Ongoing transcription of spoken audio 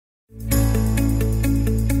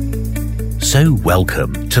So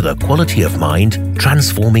welcome to the Quality of Mind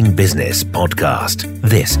Transforming Business podcast.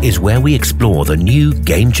 This is where we explore the new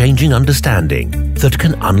game-changing understanding that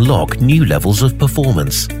can unlock new levels of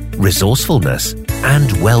performance, resourcefulness,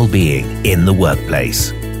 and well-being in the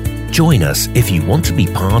workplace. Join us if you want to be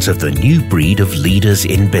part of the new breed of leaders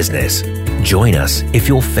in business. Join us if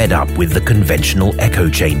you're fed up with the conventional echo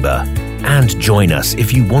chamber. And join us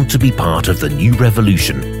if you want to be part of the new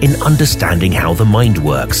revolution in understanding how the mind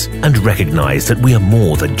works and recognize that we are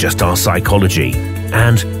more than just our psychology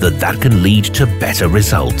and that can lead to better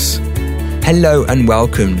results. Hello and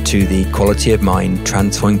welcome to the Quality of Mind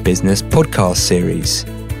Transforming Business podcast series.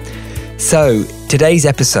 So today's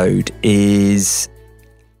episode is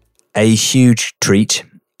a huge treat,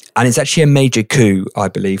 and it's actually a major coup, I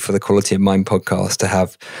believe, for the Quality of Mind podcast to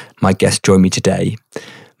have my guest join me today.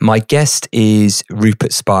 My guest is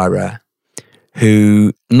Rupert Spira,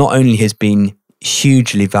 who not only has been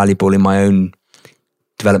hugely valuable in my own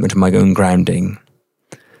development and my own grounding,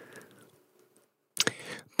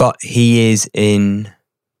 but he is, in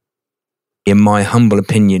my humble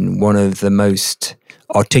opinion, one of the most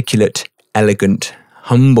articulate, elegant,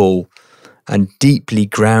 humble, and deeply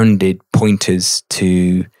grounded pointers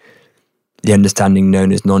to the understanding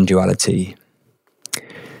known as non-duality.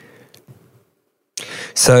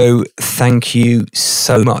 So thank you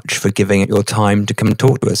so much for giving it your time to come and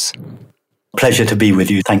talk to us. Pleasure to be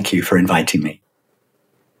with you. Thank you for inviting me.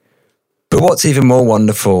 But what's even more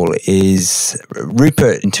wonderful is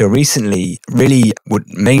Rupert, until recently, really would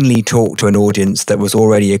mainly talk to an audience that was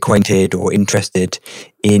already acquainted or interested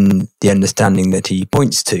in the understanding that he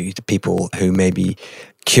points to people who may be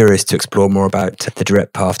curious to explore more about the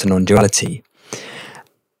direct path to non-duality.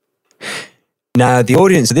 Now, the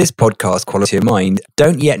audience of this podcast, Quality of Mind,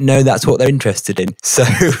 don't yet know that's what they're interested in. So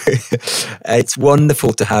it's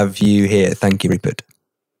wonderful to have you here. Thank you, Rupert.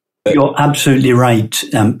 You're absolutely right,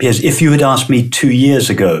 Piers. If you had asked me 2 years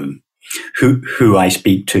ago who I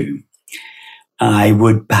speak to, I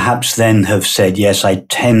would perhaps then have said, yes, I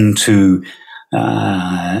tend to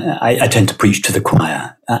preach to the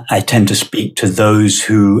choir. I tend to speak to those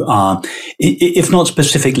who are, if not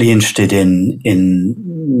specifically interested in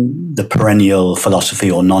the perennial philosophy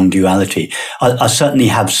or non-duality, I certainly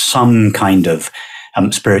have some kind of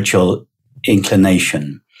spiritual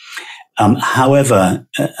inclination. However,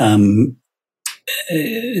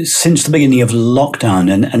 since the beginning of lockdown,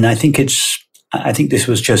 and I think this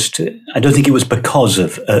was just, I don't think it was because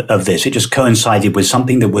of this. It just coincided with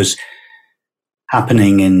something that was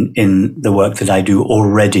happening in the work that I do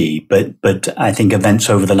already, but I think events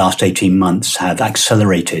over the last 18 months have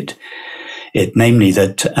accelerated it, namely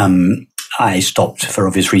that I stopped, for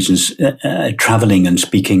obvious reasons, traveling and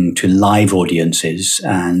speaking to live audiences,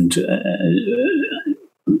 and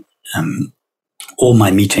all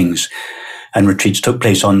my meetings and retreats took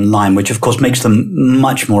place online, which of course makes them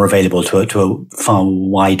much more available to a far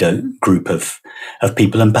wider group of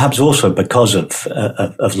people. And perhaps also because of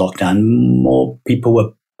lockdown, more people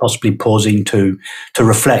were possibly pausing to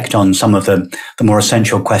reflect on some of the more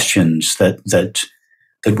essential questions that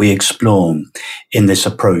we explore in this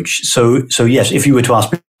approach. So yes, if you were to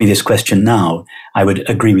ask me this question now, I would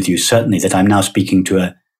agree with you certainly that I'm now speaking to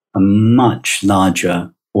a much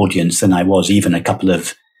larger audience than I was even a couple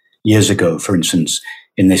of years ago. For instance,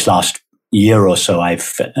 in this last year or so,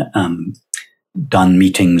 I've done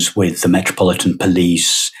meetings with the Metropolitan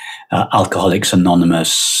Police, Alcoholics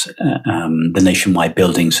Anonymous, the Nationwide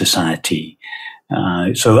Building Society.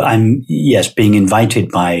 So I'm, yes, being invited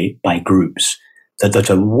by groups that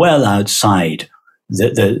are well outside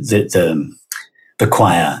the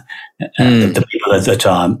choir, the people that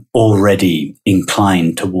are already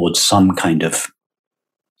inclined towards some kind of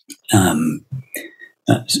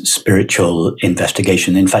spiritual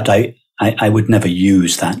investigation. In fact, I would never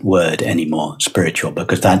use that word anymore, spiritual,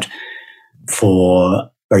 because that,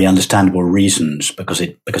 for very understandable reasons, because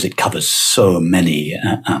it covers so many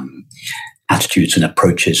attitudes and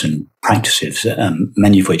approaches and practices,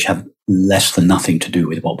 many of which have less than nothing to do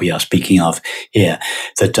with what we are speaking of here.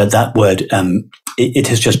 That word, it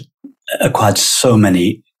has just acquired so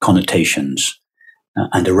many connotations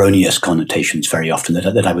and erroneous connotations very often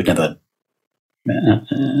that I would never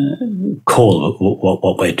call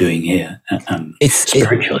what we're doing here it's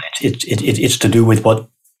spiritual. It's to do with what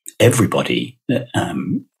everybody,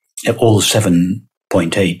 all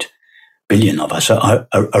 7.8 billion of us are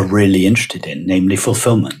really interested in, namely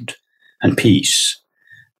fulfillment and peace,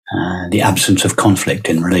 the absence of conflict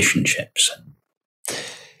in relationships.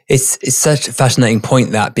 It's such a fascinating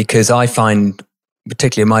point, that, because I find,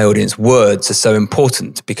 particularly in my audience, words are so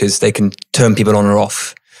important because they can turn people on or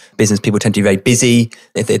off business people tend to be very busy.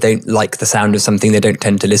 If they don't like the sound of something, they don't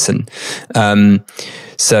tend to listen.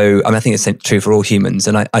 So I think it's true for all humans.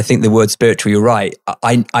 And I think the word spiritual, you're right.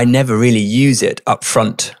 I never really use it up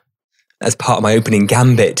front as part of my opening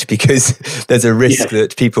gambit, because there's a risk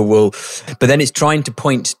that people will, but then it's trying to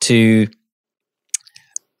point to,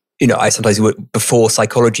 I sometimes work before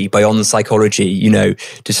psychology, beyond psychology,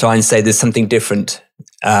 to try and say there's something different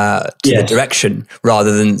to the direction,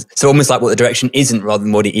 rather than, so almost like what the direction isn't rather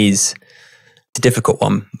than what it is. It's a difficult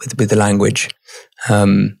one with the language.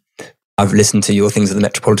 I've listened to your things at the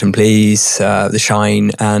Metropolitan Police, The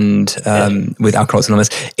Shine, and with Alcoholics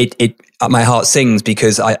Anonymous. It my heart sings,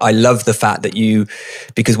 because I love the fact that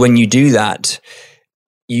because when you do that,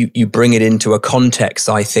 you bring it into a context,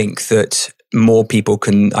 I think, that more people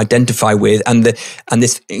can identify with, and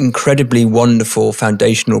this incredibly wonderful,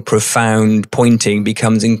 foundational, profound pointing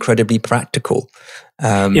becomes incredibly practical.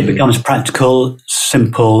 It becomes practical,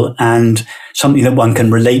 simple, and something that one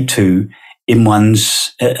can relate to in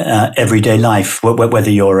one's everyday life, whether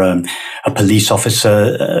you're a police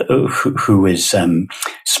officer who is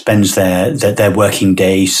spends their working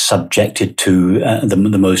day subjected to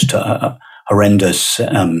the most horrendous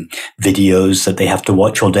videos that they have to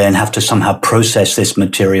watch all day and have to somehow process this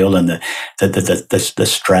material and the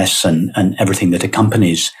stress and everything that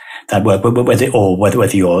accompanies that work,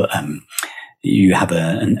 whether you're you have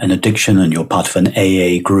an addiction and you're part of an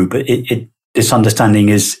AA group. This understanding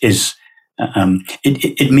is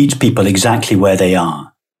it meets people exactly where they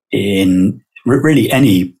are in really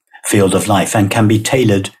any field of life, and can be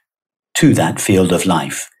tailored to that field of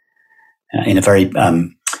life in a very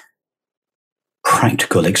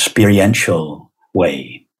practical, experiential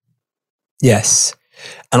way. Yes.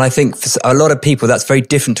 And I think for a lot of people, that's very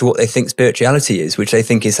different to what they think spirituality is, which they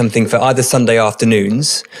think is something for either Sunday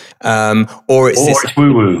afternoons, or it's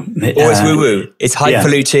woo-woo. Or it's woo-woo. It's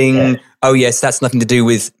highfalutin. Yeah. Oh, yes, that's nothing to do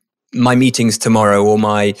with my meetings tomorrow or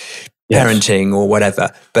my parenting or whatever.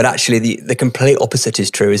 But actually, the complete opposite is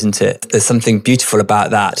true, isn't it? There's something beautiful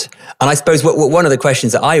about that. And I suppose one of the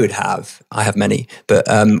questions that I would have, I have many, but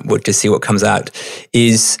we'll just see what comes out,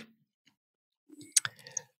 is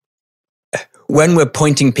when we're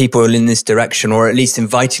pointing people in this direction, or at least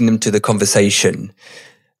inviting them to the conversation,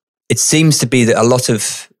 it seems to be that a lot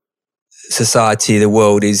of society, the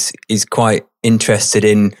world, is quite interested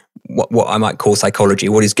in what I might call psychology,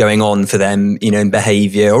 what is going on for them, in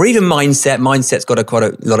behavior, or even mindset. Mindset's got quite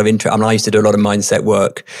a lot of interest. I used to do a lot of mindset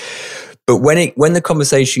work. But when the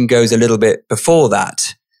conversation goes a little bit before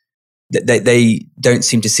that, they don't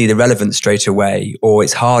seem to see the relevance straight away, or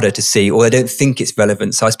it's harder to see, or they don't think it's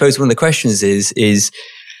relevant. So I suppose one of the questions is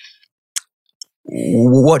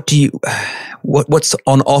what's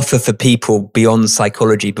on offer for people beyond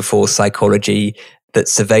psychology, before psychology,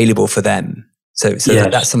 that's available for them? So yes.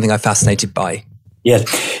 That's something I'm fascinated by. Yes,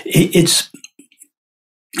 it's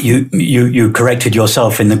you corrected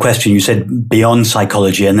yourself in the question. You said beyond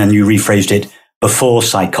psychology, and then you rephrased it before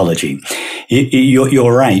psychology.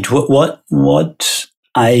 You're right. What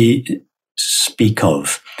I speak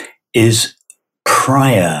of is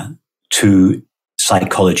prior to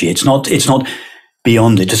psychology. It's not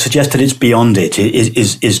beyond it. To suggest that it's beyond it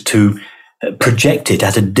is to project it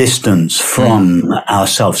at a distance from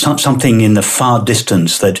ourselves, something in the far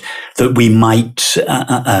distance that we might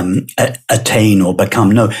attain or become.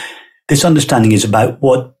 No, this understanding is about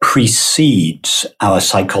what precedes our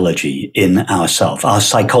psychology in ourself. Our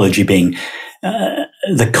psychology being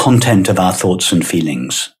the content of our thoughts and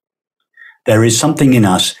feelings. There is something in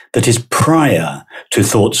us that is prior to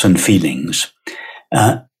thoughts and feelings,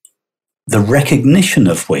 the recognition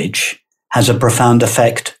of which has a profound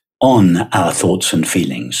effect on our thoughts and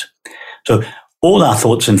feelings. So all our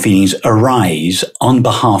thoughts and feelings arise on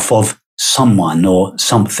behalf of someone or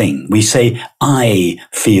something. We say, I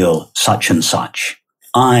feel such and such.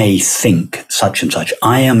 I think such and such.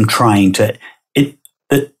 I am trying to...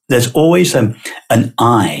 There's always an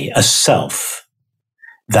I, a self,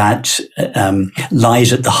 that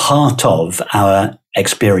lies at the heart of our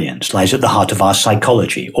experience, lies at the heart of our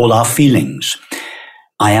psychology, all our feelings.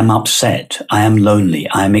 I am upset. I am lonely.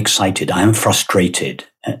 I am excited. I am frustrated.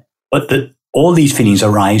 But all these feelings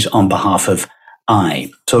arise on behalf of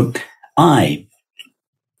I. So I,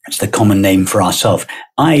 it's the common name for ourself.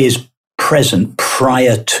 I is present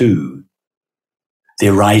prior to the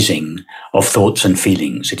arising of thoughts and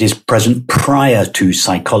feelings. It is present prior to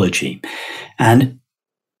psychology. And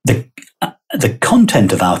the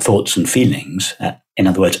content of our thoughts and feelings, in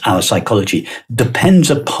other words, our psychology,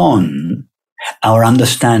 depends upon our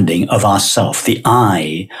understanding of ourself, the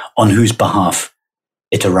I on whose behalf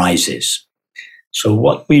it arises. So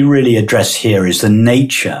what we really address here is the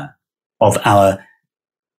nature of our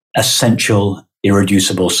essential,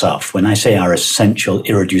 irreducible self. When I say our essential,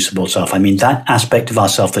 irreducible self, I mean that aspect of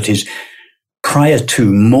ourself that is prior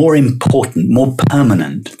to, more important, more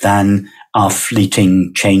permanent than our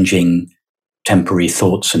fleeting, changing, temporary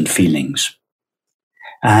thoughts and feelings.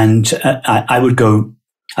 And I would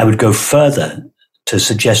go further to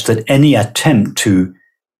suggest that any attempt to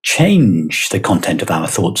change the content of our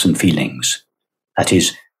thoughts and feelings, that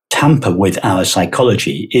is, tamper with our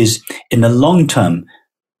psychology, is in the long term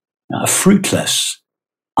fruitless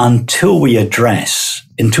until we go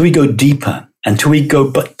deeper, until we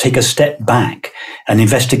take a step back and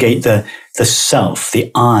investigate the self,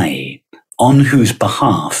 the I, on whose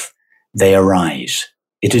behalf they arise.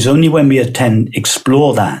 It is only when we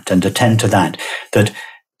explore that and attend to that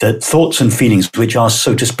thoughts and feelings which are,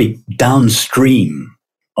 so to speak, downstream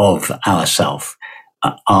of ourself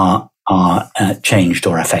are changed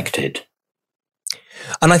or affected.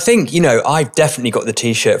 And I think, I've definitely got the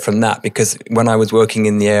T-shirt from that, because when I was working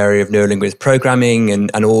in the area of neurolinguistic programming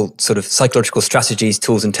and all sort of psychological strategies,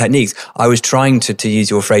 tools and techniques, I was trying to use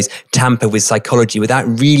your phrase, tamper with psychology without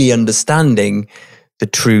really understanding the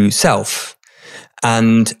true self.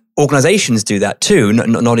 And organizations do that too,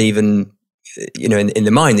 not even, in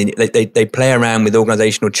the mind. They play around with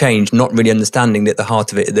organizational change, not really understanding that at the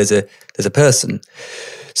heart of it, there's a person.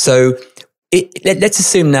 So let's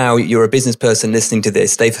assume now you're a business person listening to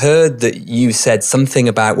this. They've heard that you said something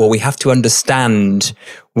about, well, we have to understand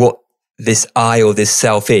what this I or this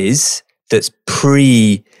self is that's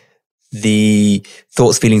pre the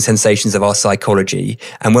thoughts, feelings, sensations of our psychology.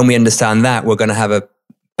 And when we understand that, we're going to have a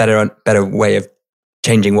better way of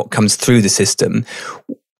changing what comes through the system.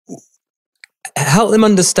 Help them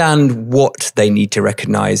understand what they need to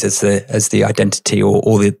recognize as the identity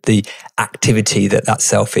or the activity that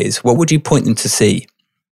self is. What would you point them to see?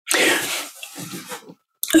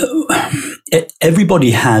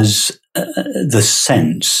 Everybody has the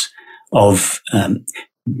sense of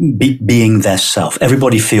being their self.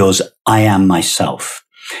 Everybody feels, I am myself.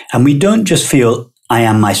 And we don't just feel, I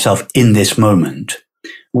am myself in this moment.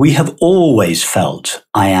 We have always felt,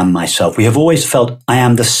 I am myself. We have always felt, I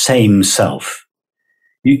am the same self.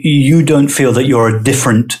 You don't feel that you're a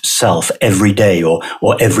different self every day or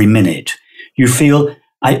every minute. You feel,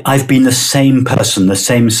 I've been the same person, the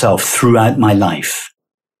same self throughout my life.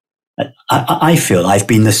 I feel I've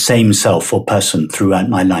been the same self or person throughout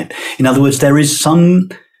my life. In other words, there is some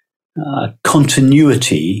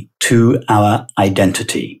continuity to our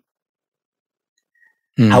identity.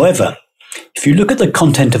 However, if you look at the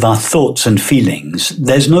content of our thoughts and feelings,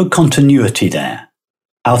 there's no continuity there.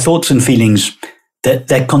 Our thoughts and feelings,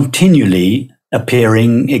 they're continually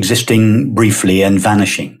appearing, existing briefly and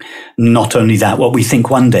vanishing. Not only that, what we think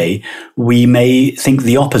one day, we may think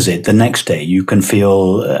the opposite the next day. You can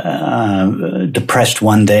feel depressed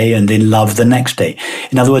one day and in love the next day.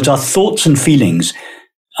 In other words, our thoughts and feelings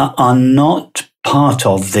are not part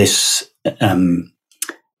of this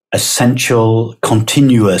essential,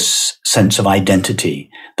 continuous sense of identity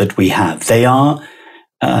that we have. They are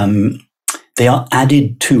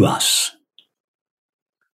added to us.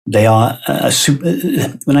 They are,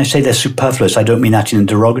 when I say they're superfluous, I don't mean that in a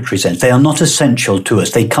derogatory sense. They are not essential to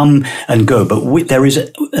us. They come and go, but there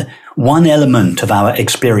is one element of our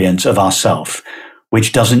experience of ourself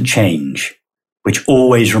which doesn't change, which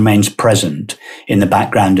always remains present in the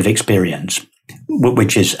background of experience,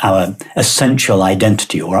 which is our essential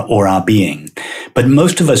identity or our being. But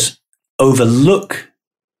most of us overlook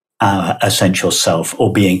our essential self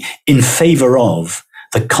or being in favor of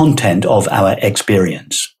the content of our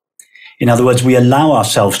experience. In other words, we allow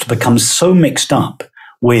ourselves to become so mixed up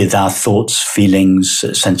with our thoughts, feelings,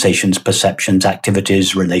 sensations, perceptions,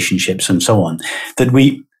 activities, relationships, and so on, that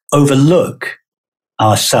we overlook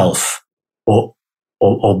ourself or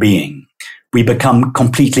being. We become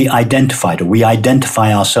completely identified, or we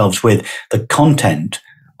identify ourselves with the content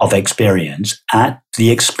of experience at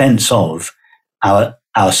the expense of our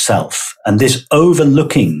self. And this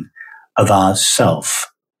overlooking of our self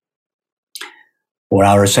or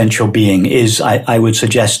our essential being is, I would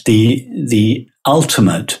suggest, the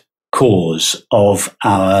ultimate cause of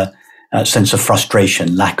our sense of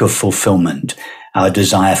frustration, lack of fulfillment, our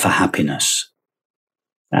desire for happiness.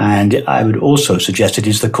 And I would also suggest it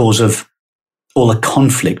is the cause of all the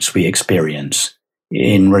conflicts we experience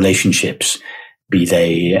in relationships, be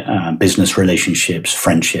they business relationships,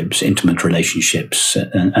 friendships, intimate relationships,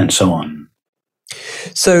 and so on.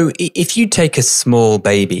 So if you take a small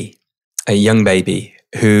baby, a young baby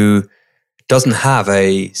who doesn't have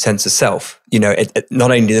a sense of self. Not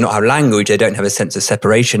only do they not have language, they don't have a sense of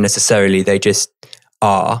separation necessarily. They just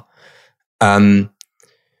are. And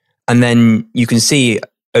then you can see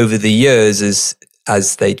over the years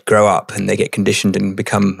as they grow up and they get conditioned and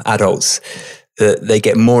become adults, that they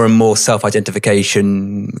get more and more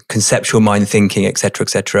self-identification, conceptual mind thinking, etc.,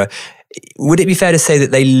 etc. Would it be fair to say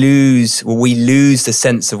that we lose the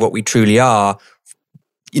sense of what we truly are,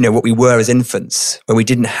 what we were as infants, when we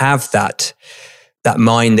didn't have that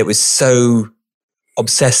mind that was so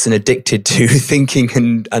obsessed and addicted to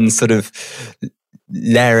thinking and sort of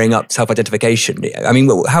layering up self-identification? I mean,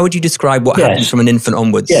 how would you describe what happens from an infant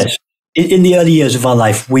onwards? Yes. In the early years of our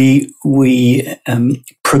life, we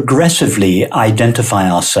progressively identify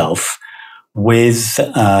ourselves with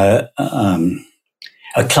a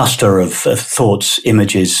cluster of thoughts,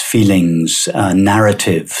 images, feelings,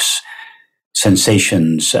 narratives,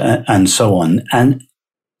 sensations, and so on. And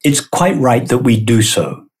it's quite right that we do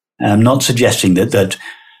so. I'm not suggesting that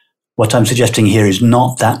what I'm suggesting here is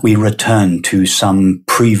not that we return to some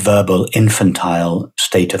pre-verbal infantile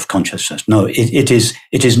state of consciousness. No, it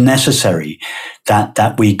is necessary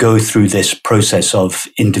that we go through this process of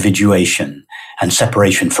individuation and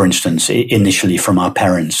separation, for instance, initially from our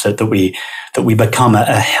parents, that we become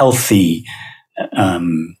a healthy,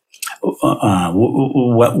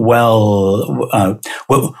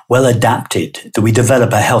 well adapted, that we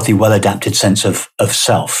develop a healthy, well adapted sense of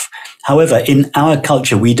self. However, in our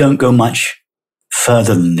culture, we don't go much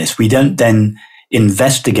further than this. We don't then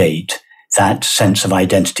investigate that sense of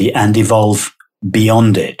identity and evolve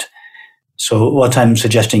beyond it. So what I'm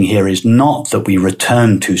suggesting here is not that we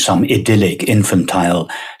return to some idyllic infantile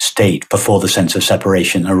state before the sense of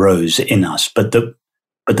separation arose in us, but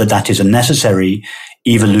that is a necessary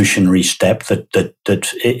evolutionary step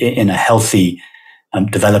that in a healthy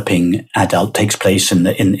developing adult takes place in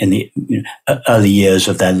the early years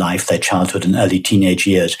of their life, their childhood and early teenage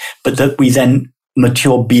years, but that we then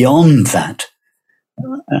mature beyond that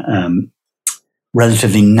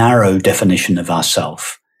relatively narrow definition of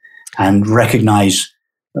ourself and recognize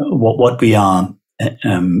what we are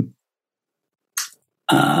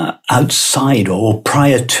outside or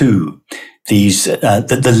prior to these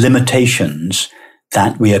the limitations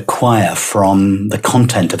that we acquire from the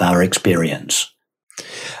content of our experience.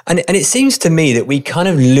 And it seems to me that we kind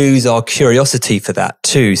of lose our curiosity for that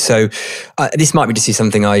too. So this might be just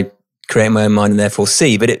something I create in my own mind and therefore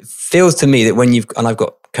see, but it feels to me that and I've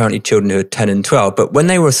got currently children who are 10 and 12, but when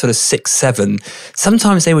they were sort of 6, 7,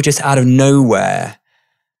 sometimes they would just out of nowhere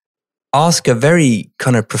ask a very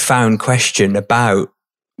kind of profound question about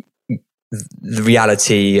the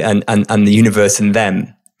reality and the universe and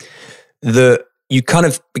them, that you kind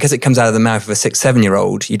of, because it comes out of the mouth of a 6,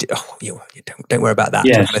 7-year-old, you don't worry about that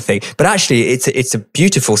kind of thing. But actually, it's a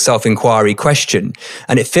beautiful self-inquiry question.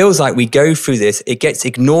 And it feels like we go through this, it gets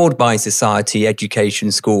ignored by society,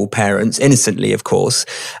 education, school, parents, innocently, of course.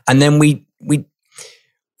 And then we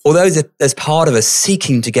although there's part of us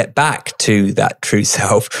seeking to get back to that true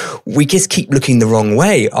self, we just keep looking the wrong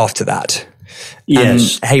way after that.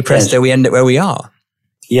 Yes. And hey presto, we end up where we are.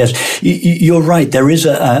 Yes, you're right. There is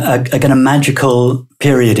a kind of magical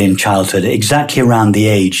period in childhood, exactly around the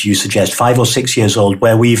age you suggest, 5 or 6 years old,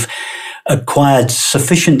 where we've acquired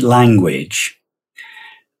sufficient language,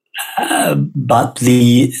 but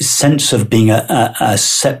the sense of being a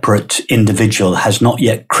separate individual has not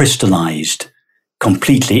yet crystallized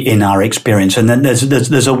completely in our experience. And then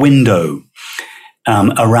there's a window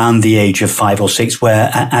around the age of 5 or 6 where,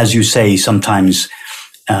 as you say, sometimes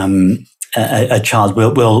a child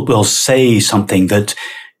will say something that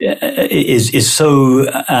is so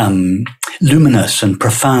luminous and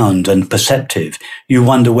profound and perceptive. You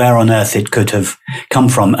wonder where on earth it could have come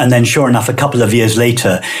from. And then sure enough, a couple of years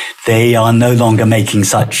later, they are no longer making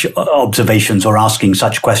such observations or asking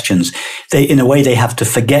such questions. In a way, they have to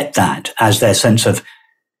forget that as their sense of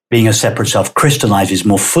being a separate self crystallizes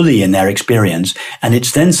more fully in their experience. And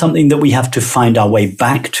it's then something that we have to find our way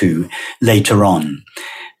back to later on.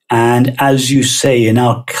 And as you say, in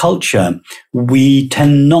our culture, we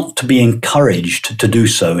tend not to be encouraged to do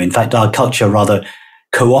so. In fact, our culture rather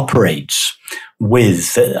cooperates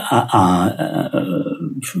with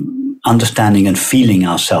understanding and feeling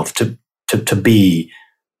ourselves to be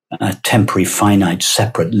temporary, finite,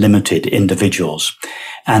 separate, limited individuals.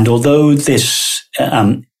 And although this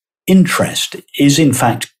interest is in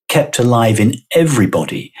fact kept alive in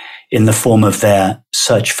everybody in the form of their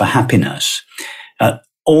search for happiness,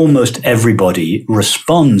 almost everybody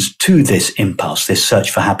responds to this impulse, this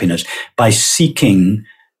search for happiness, by seeking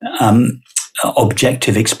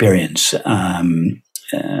objective experience,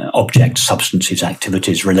 objects, substances,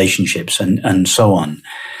 activities, relationships, and so on.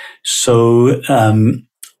 So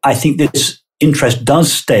I think this interest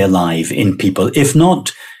does stay alive in people, if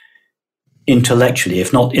not intellectually,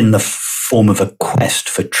 if not in the form of a quest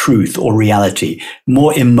for truth or reality,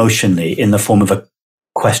 more emotionally in the form of a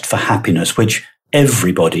quest for happiness, which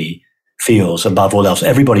everybody feels above all else.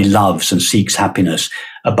 Everybody loves and seeks happiness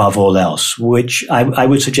above all else, which I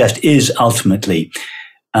would suggest is ultimately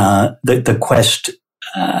the quest,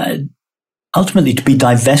 ultimately to be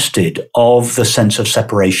divested of the sense of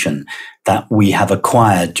separation that we have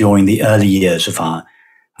acquired during the early years of our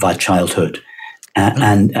childhood,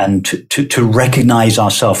 and to recognize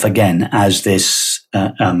ourselves again as this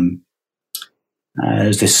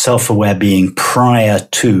self-aware being prior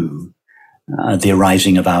to the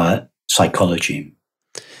arising of our psychology.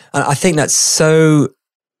 And I think that's so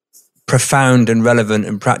profound and relevant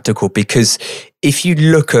and practical, because if you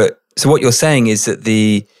look at, so what you're saying is that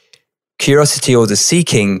the curiosity or the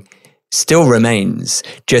seeking still remains,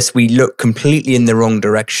 just we look completely in the wrong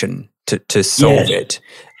direction to solve it.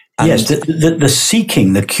 And yes, the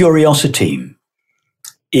seeking, the curiosity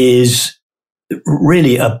is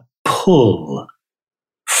really a pull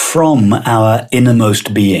from our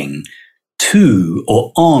innermost being to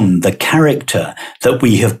or on the character that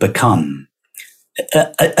we have become,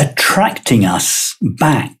 attracting us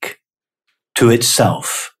back to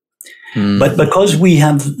itself. But because we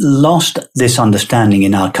have lost this understanding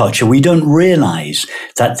in our culture, we don't realize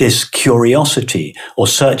that this curiosity or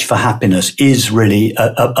search for happiness is really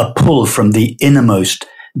a pull from the innermost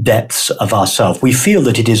depths of ourselves. We feel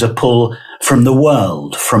that it is a pull from the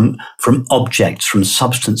world, from objects, from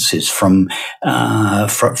substances, from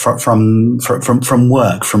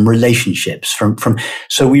work, from relationships,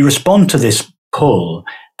 so we respond to this pull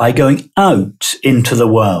by going out into the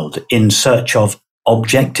world in search of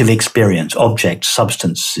objective experience, objects,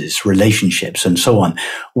 substances, relationships, and so on,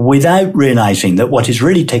 without realizing that what is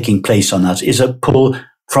really taking place on us is a pull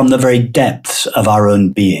from the very depths of our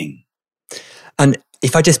own being. And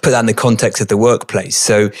if I just put that in the context of the workplace,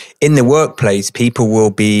 so in the workplace, people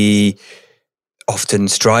will be often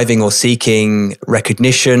striving or seeking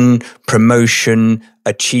recognition, promotion,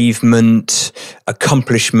 achievement,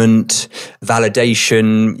 accomplishment,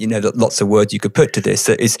 validation, lots of words you could put to this.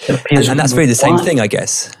 And that's really the same thing, I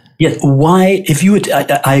guess. Yeah. Why, if you would,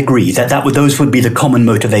 I agree those would be the common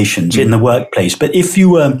motivations in the workplace. But if you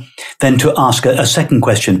were then to ask a second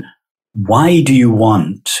question, why do you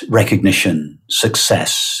want recognition,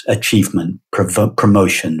 success, achievement,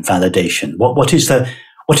 promotion, validation? What is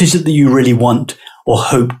it that you really want or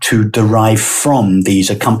hope to derive from these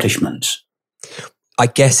accomplishments? I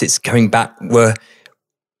guess it's coming back where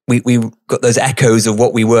we got those echoes of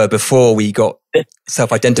what we were before we got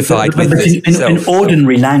self-identified with this. In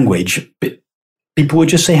ordinary language, people would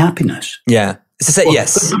just say happiness. Yeah.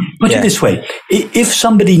 Yes. Put it this way. If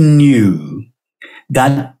somebody knew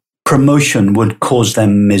that promotion would cause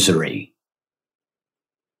them misery,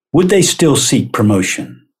 would they still seek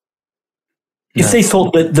promotion? If they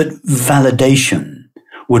thought that validation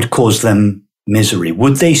would cause them misery,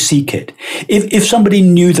 would they seek it? If somebody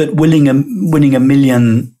knew that winning $1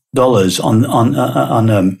 million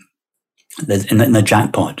in the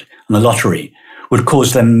jackpot, on the lottery, would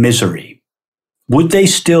cause them misery, would they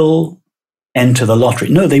still enter the lottery?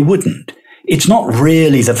 No, they wouldn't. It's not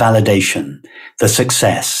really the validation, the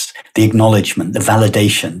success, the acknowledgement, the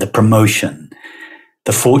validation, the promotion,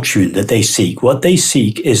 the fortune that they seek. What they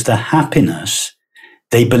seek is the happiness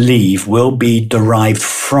they believe will be derived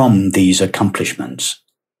from these accomplishments.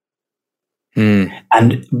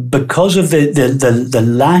 And because of the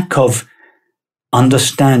lack of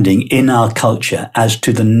understanding in our culture as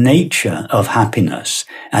to the nature of happiness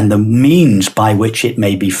and the means by which it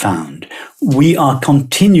may be found, we are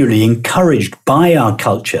continually encouraged by our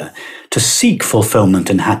culture to seek fulfillment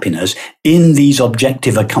and happiness in these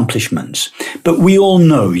objective accomplishments. But we all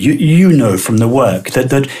know, you know from the work,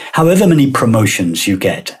 that however many promotions you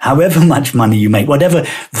get, however much money you make, whatever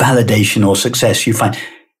validation or success you find,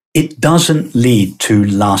 it doesn't lead to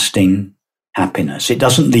lasting happiness. It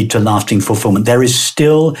doesn't lead to lasting fulfillment. There is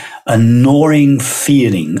still a gnawing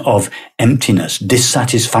feeling of emptiness,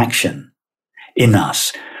 dissatisfaction in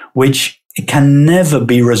us, which can never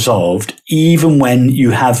be resolved even when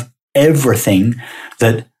you have everything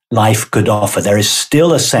that life could offer. There is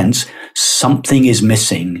still a sense something is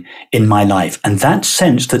missing in my life. And that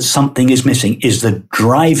sense that something is missing is the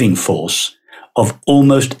driving force of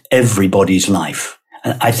almost everybody's life.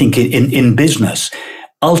 And I think in business,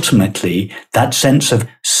 ultimately, that sense of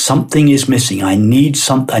something is missing. I need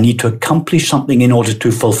to accomplish something in order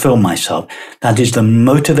to fulfill myself. That is the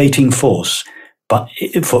motivating force but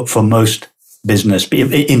for most business,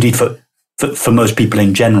 indeed for most people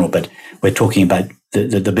in general, but we're talking about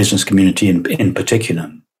the business community in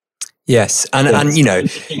particular. Yes, and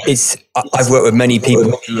I've worked with many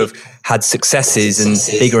people who have had successes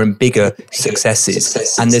and bigger successes,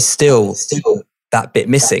 and there's still that bit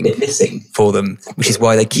missing for them, which is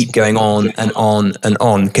why they keep going on and on and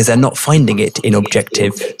on, because they're not finding it in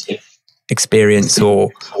objective experience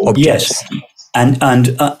or objects. Yes,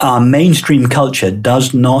 and our mainstream culture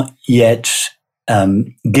does not yet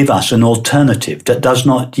give us an alternative. That does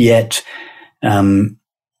not yet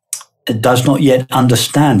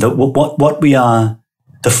understand that what we are,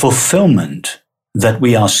 the fulfillment that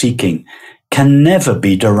we are seeking, can never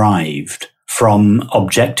be derived from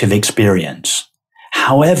objective experience,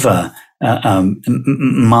 however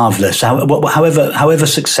marvelous, however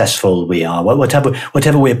successful we are, whatever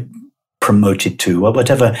we're promoted to,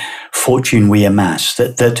 whatever fortune we amass.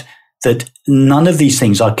 That none of these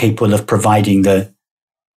things are capable of providing the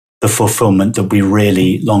fulfillment that we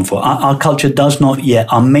really long for. Our culture does not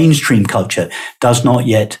yet, our mainstream culture does not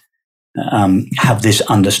yet have this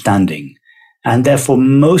understanding. And therefore,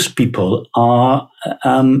 most people are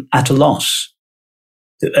at a loss.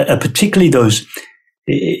 Particularly those,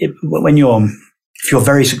 if you're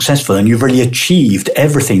very successful and you've really achieved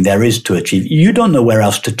everything there is to achieve, you don't know where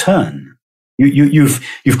else to turn. You've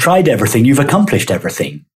tried everything, you've accomplished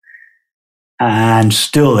everything. And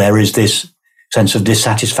still there is this sense of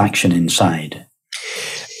dissatisfaction inside.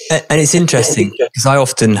 And it's interesting because I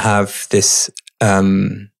often have this,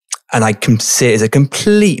 and I can see it as a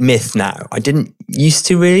complete myth now. I didn't used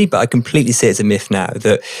to really, but I completely see it as a myth now,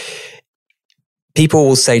 that people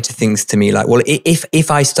will say things to me like, well,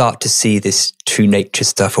 if I start to see this true nature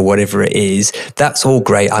stuff or whatever it is, that's all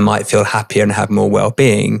great. I might feel happier and have more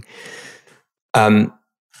well-being.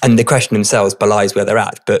 And the question themselves belies where they're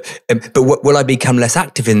at. But will I become less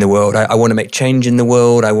active in the world? I want to make change in the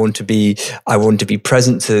world. I want to be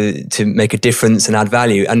present to make a difference and add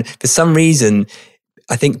value. And for some reason,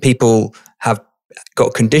 I think people have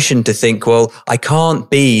got conditioned to think, well, I can't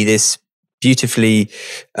be this beautifully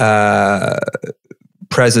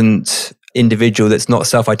present individual that's not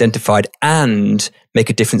self-identified and make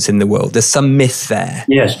a difference in the world. There's some myth there.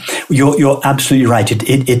 Yes, you're absolutely right.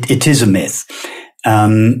 It is a myth.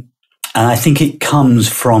 And I think it comes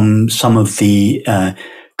from some of the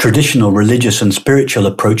traditional religious and spiritual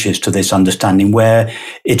approaches to this understanding, where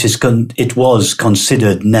it was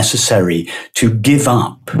considered necessary to give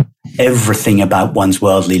up everything about one's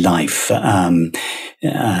worldly life,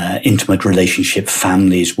 intimate relationship,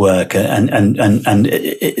 families, work, and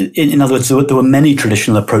in other words, there were many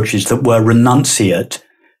traditional approaches that were renunciate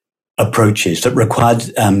approaches that required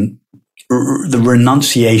the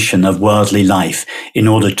renunciation of worldly life in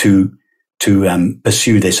order to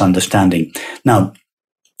pursue this understanding. Now,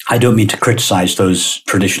 I don't mean to criticize those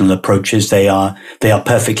traditional approaches. They are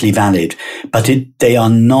perfectly valid, but they are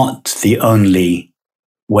not the only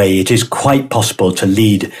way. It is quite possible to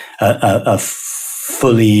lead a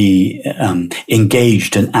fully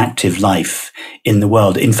engaged and active life in the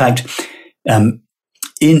world. In fact,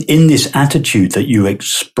 in this attitude that you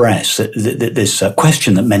express, this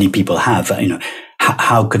question that many people have,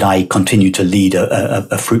 how could I continue to lead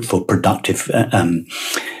a fruitful, productive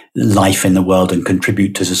life in the world and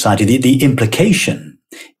contribute to society? The implication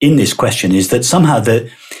in this question is that somehow the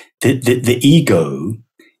ego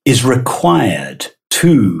is required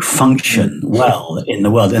to function well in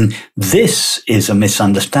the world. And this is a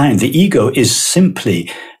misunderstanding. The ego is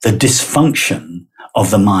simply the dysfunction of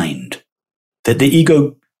the mind. That the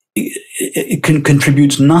ego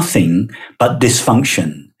contributes nothing but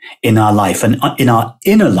dysfunction in our life. And in our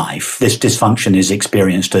inner life, this dysfunction is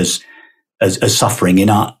experienced as suffering. In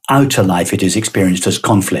our outer life, it is experienced as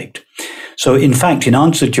conflict. So in fact, in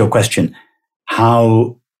answer to your question,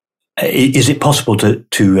 how is it possible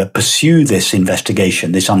to pursue this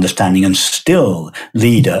investigation, this understanding, and still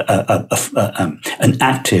lead an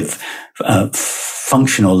active,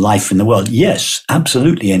 functional life in the world? Yes,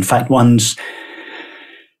 absolutely. In fact,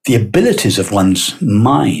 the abilities of one's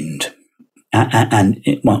mind and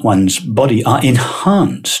one's body are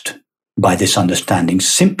enhanced by this understanding,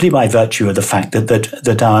 simply by virtue of the fact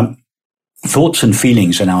that our thoughts and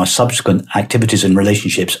feelings and our subsequent activities and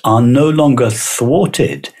relationships are no longer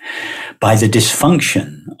thwarted by the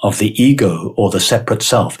dysfunction of the ego or the separate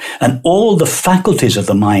self. And all the faculties of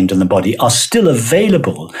the mind and the body are still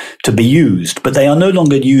available to be used, but they are no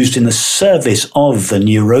longer used in the service of the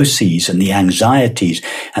neuroses and the anxieties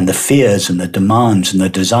and the fears and the demands and the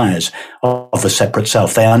desires of the separate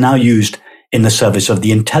self. They are now used in the service of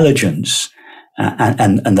the intelligence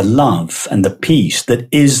and the love and the peace that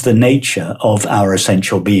is the nature of our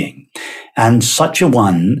essential being. And such a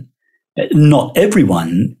one, not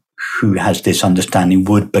everyone who has this understanding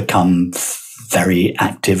would become very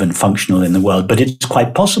active and functional in the world, but it's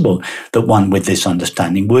quite possible that one with this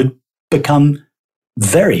understanding would become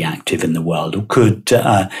very active in the world, could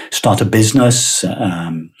start a business,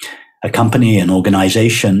 a company, an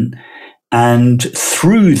organization, and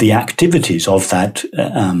through the activities of that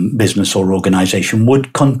business or organization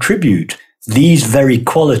would contribute these very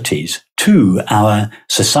qualities to our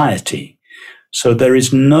society. So there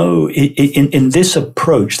is no, in this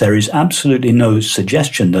approach, there is absolutely no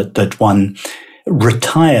suggestion that one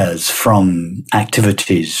retires from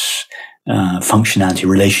activities, functionality,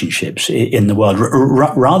 relationships in the world.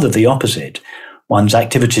 Rather the opposite. One's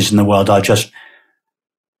activities in the world are just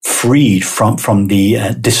freed from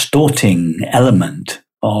the distorting element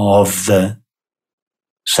of the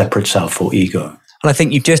separate self or ego. And I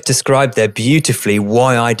think you've just described there beautifully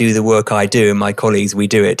why I do the work I do and my colleagues, we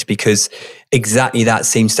do it, because exactly that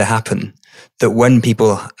seems to happen. That when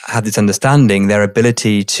people have this understanding, their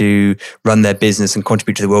ability to run their business and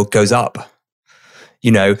contribute to the world goes up.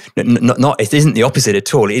 You know, it isn't the opposite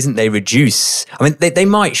at all. It isn't they reduce. I mean, they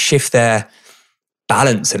might shift their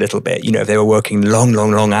balance a little bit. You know, if they were working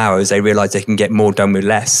long hours, they realize they can get more done with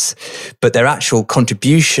less. But their actual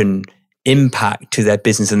contribution impact to their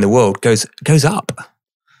business in the world goes up.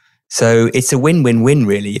 So it's a win-win-win,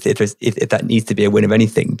 really, if that needs to be a win of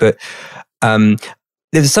anything. But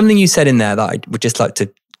there's something you said in there that I would just like to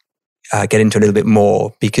get into a little bit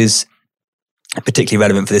more, because particularly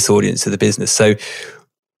relevant for this audience of the business. So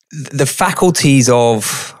the faculties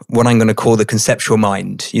of what I'm going to call the conceptual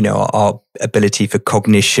mind, you know, our ability for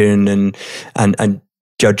cognition and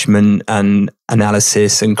judgment and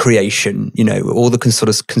analysis and creation, you know, all the sort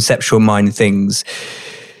of conceptual mind things,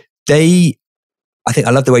 I think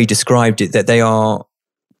I love the way you described it, that they are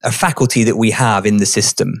a faculty that we have in the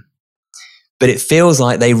system, but it feels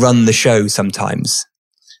like they run the show sometimes.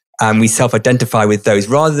 And we self-identify with those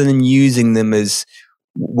rather than using them as,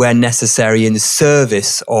 where necessary, in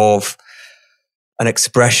service of an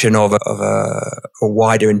expression of a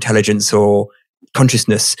wider intelligence or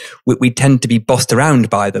consciousnness. We tend to be bossed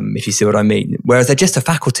around by them, if you see what I mean, whereas they're just a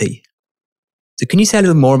faculty. So can you say a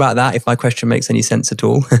little more about that, if my question makes any sense at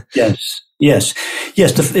all? Yes.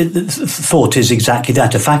 The thought is exactly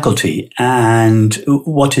that, a faculty. And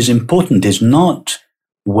what is important is not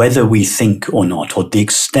whether we think or not, or the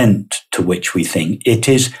extent to which we think. It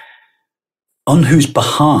is on whose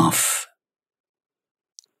behalf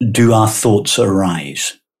do our thoughts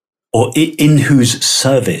arise, or in whose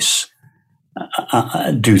service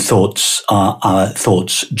do our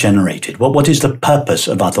thoughts generated? What is the purpose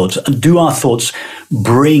of our thoughts? Do our thoughts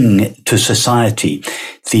bring to society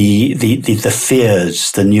the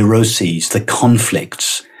fears, the neuroses, the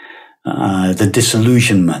conflicts, the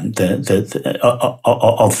disillusionment of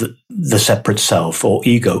the separate self or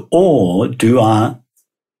ego, or do our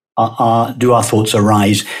thoughts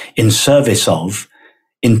arise in service of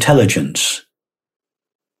intelligence,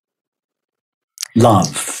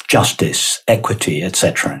 love, justice, equity,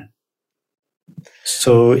 etc.?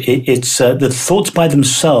 So it's the thoughts by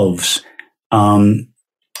themselves are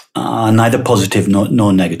neither positive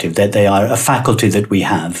nor negative. They are a faculty that we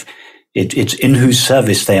have. It's in whose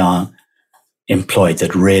service they are employed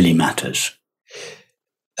that really matters.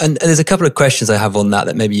 And there's a couple of questions I have on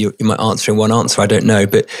that maybe you might answer in one answer. I don't know,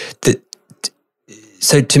 but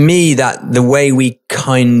so to me, that the way we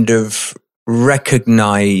kind of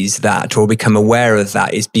recognize that or become aware of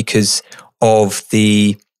that is because of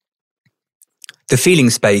the feeling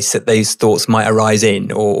space that those thoughts might arise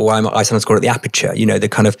in, or I sometimes call it the aperture. You know, the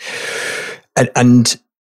kind of and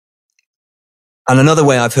another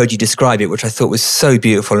way I've heard you describe it, which I thought was so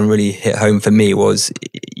beautiful and really hit home for me, was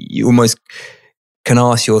you almost can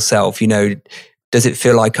ask yourself, you know, does it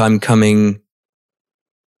feel like I'm coming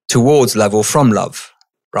towards love or from love?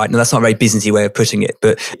 Right? Now, that's not a very businessy way of putting it,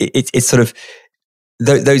 but it's sort of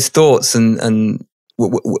those thoughts and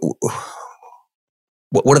what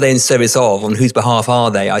are they in service of? On whose behalf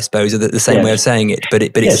are they? I suppose are the same way of saying it, but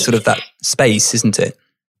it's sort of that space, isn't it?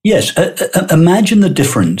 Yes. Imagine the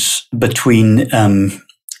difference between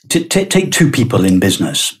take two people in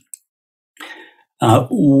business.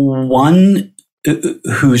 One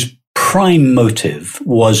whose prime motive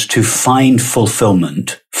was to find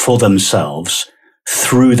fulfillment for themselves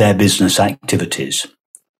through their business activities.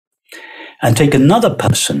 And take another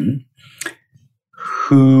person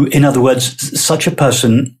who, in other words, such a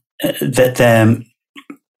person that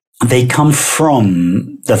they come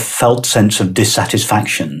from the felt sense of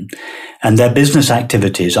dissatisfaction, and their business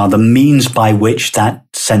activities are the means by which that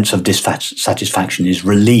sense of dissatisfaction is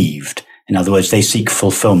relieved. In other words, they seek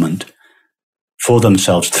fulfillment for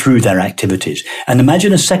themselves through their activities. And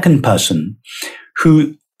imagine a second person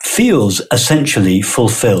who feels essentially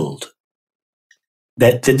fulfilled.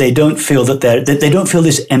 That they don't feel that they don't feel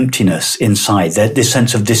this emptiness inside, this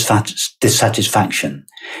sense of dissatisfaction.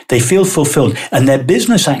 They feel fulfilled, and their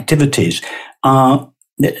business activities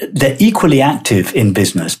they're equally active in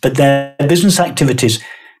business, but their business activities,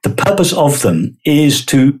 the purpose of them is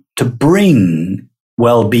to bring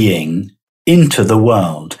well-being into the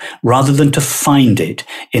world rather than to find it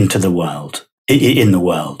into the world, in the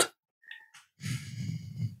world.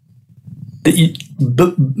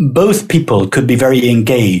 Both people could be very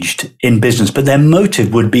engaged in business, but their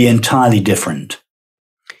motive would be entirely different.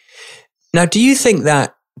 Now, do you think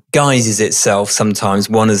that guises itself sometimes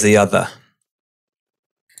one as the other?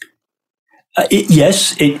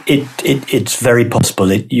 Yes, it's very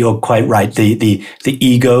possible. You're quite right. The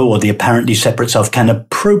ego or the apparently separate self can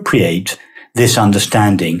appropriate this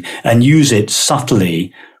understanding and use it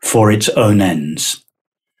subtly for its own ends.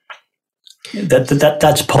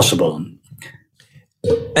 That's possible.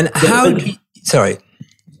 And how? Sorry.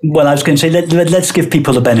 Well, I was going to say let's give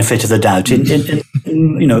people the benefit of the doubt.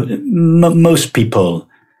 Most people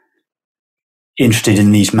interested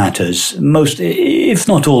in these matters, most, if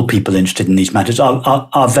not all people interested in these matters,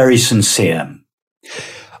 are very sincere.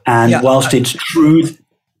 And whilst it's true,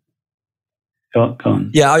 go on.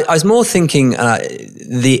 Yeah, I was more thinking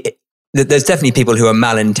there's definitely people who are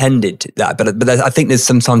malintended but I think there's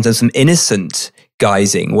some innocent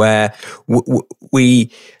guising where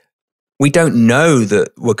we don't know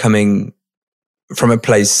that we're coming from a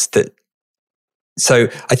place that. So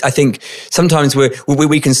I think sometimes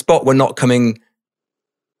we can spot we're not coming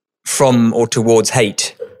from or towards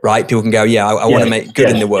hate, right? People can go, I want to make good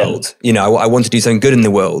in the world. Yeah. I want to do something good in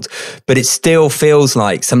the world, but it still feels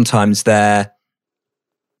like sometimes they're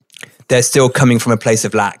still coming from a place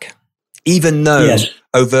of lack, even though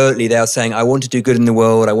overtly they are saying, I want to do good in the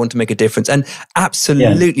world, I want to make a difference, and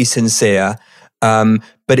absolutely sincere. But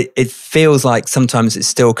it feels like sometimes it's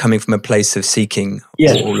still coming from a place of seeking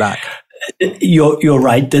or lack. You're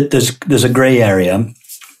right that there's a grey area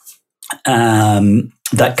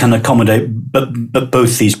that can accommodate but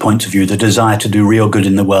both these points of view, the desire to do real good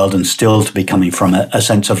in the world and still to be coming from a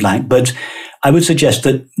sense of lack. But I would suggest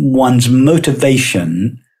that one's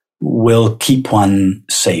motivation will keep one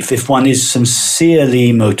safe if one is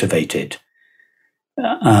sincerely motivated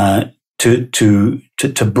to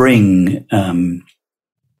bring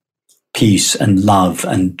peace and love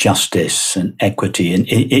and justice and equity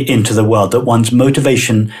into the world, that one's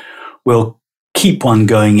motivation will keep one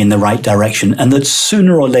going in the right direction, and that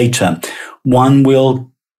sooner or later one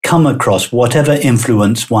will come across whatever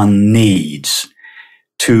influence one needs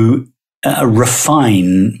to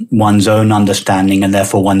refine one's own understanding and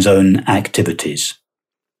therefore one's own activities.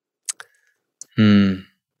 And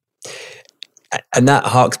that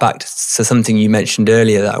harks back to something you mentioned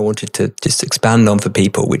earlier that I wanted to just expand on for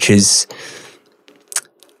people, which is,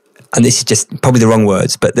 and this is just probably the wrong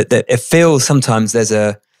words, but that it feels sometimes there's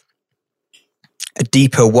a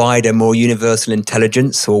deeper, wider, more universal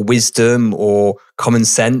intelligence or wisdom or common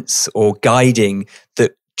sense or guiding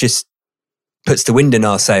that just puts the wind in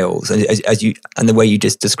our sails. And and the way you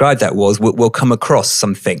just described that was, we'll come across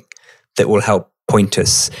something that will help point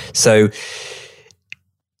us. So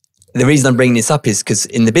the reason I'm bringing this up is because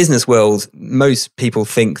in the business world, most people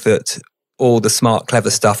think that all the smart, clever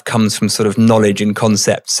stuff comes from sort of knowledge and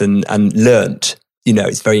concepts and learnt.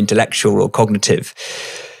 It's very intellectual or cognitive.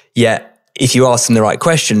 Yet, if you ask them the right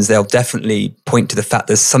questions, they'll definitely point to the fact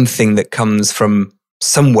there's something that comes from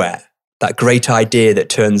somewhere, that great idea that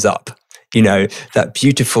turns up, that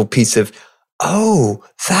beautiful piece of,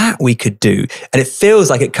 that we could do. And it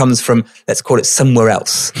feels like it comes from, let's call it somewhere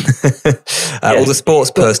else. Or the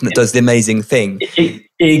sports person that does the amazing thing.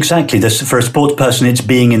 Exactly. For a sports person, it's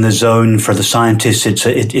being in the zone. For the scientist,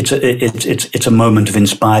 it's a moment of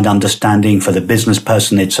inspired understanding. For the business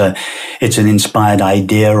person, it's an inspired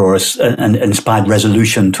idea or an inspired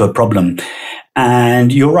resolution to a problem.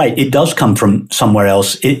 And you're right, it does come from somewhere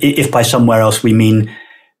else. If by somewhere else we mean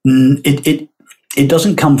it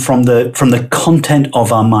doesn't come from the content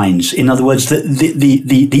of our minds. In other words,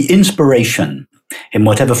 the inspiration, in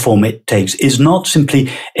whatever form it takes, is not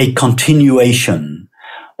simply a continuation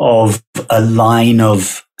of a line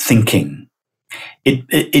of thinking.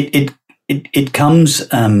 It comes.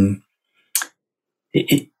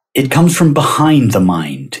 it comes from behind the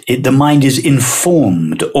mind. The mind is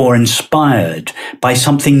informed or inspired by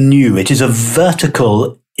something new. It is a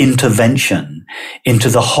vertical intervention into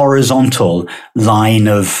the horizontal line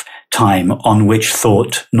of time on which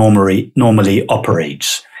thought normally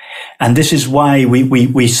operates. And this is why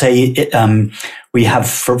we say, we have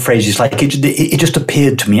phrases like, it just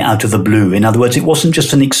appeared to me out of the blue. In other words, it wasn't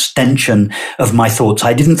just an extension of my thoughts.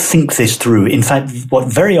 I didn't think this through. In fact,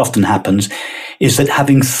 what very often happens is that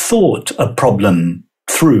having thought a problem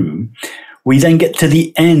through, we then get to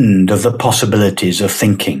the end of the possibilities of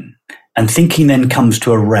thinking. And thinking then comes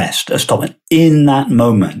to a rest, a stop. And in that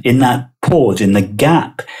moment, in that pause, in the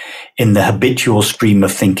gap, in the habitual stream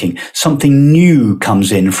of thinking, something new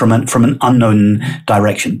comes in from an unknown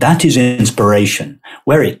direction. That is inspiration.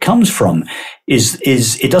 Where it comes from is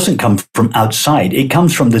it doesn't come from outside. It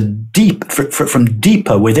comes from the from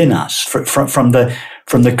deeper within us, from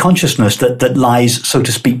the consciousness that lies, so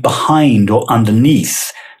to speak, behind or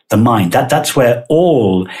underneath the mind. That's where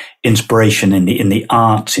all inspiration in the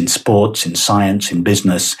arts, in sports, in science, in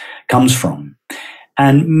business comes from.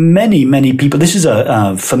 And many people, this is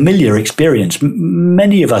a familiar experience.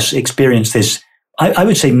 Many of us experience this. I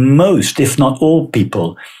would say most, if not all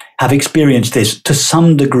people, have experienced this to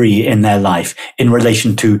some degree in their life in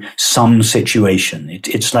relation to some situation.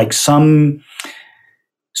 It's like something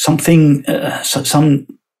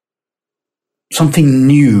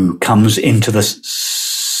new comes into the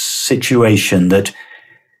situation that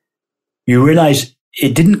you realize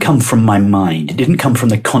it didn't come from my mind. It didn't come from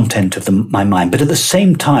the content of my mind. But at the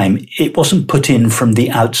same time, it wasn't put in from the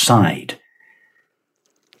outside.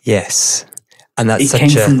 Yes. And that's it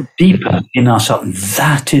came from deeper in ourselves.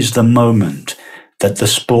 That is the moment that the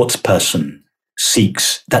sports person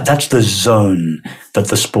seeks. That's the zone that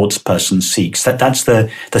the sports person seeks. That's the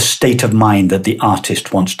state of mind that the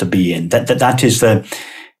artist wants to be in. That is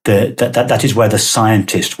that is where the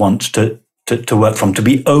scientist wants to work from, to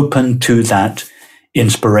be open to that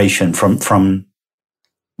inspiration from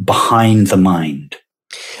behind the mind.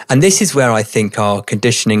 And this is where I think our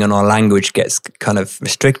conditioning and our language gets kind of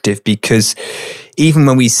restrictive, because even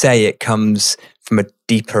when we say it comes from a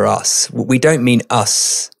deeper us, we don't mean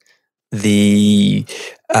us, as we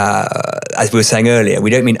were saying earlier, we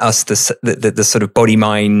don't mean us, the sort of body,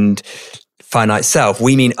 mind, finite self.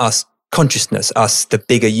 We mean us, consciousness, us, the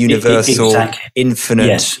bigger, universal, exactly. Infinite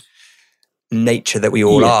yes. nature that we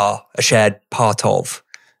all are, a shared part of.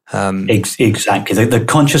 Exactly. The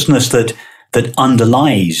consciousness that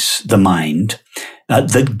underlies the mind,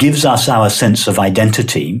 that gives us our sense of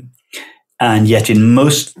identity, and yet in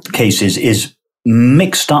most cases is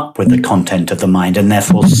mixed up with the content of the mind, and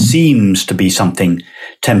therefore seems to be something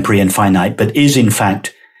temporary and finite, but is in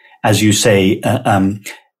fact, as you say,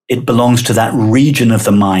 it belongs to that region of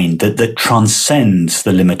the mind that transcends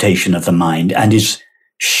the limitation of the mind and is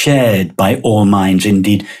shared by all minds,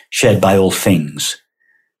 indeed shared by all things.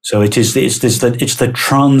 So it's the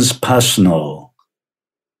transpersonal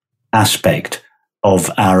aspect of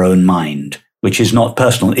our own mind, which is not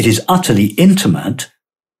personal. It is utterly intimate,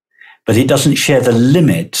 but it doesn't share the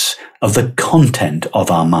limits of the content of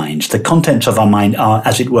our minds. The contents of our mind are,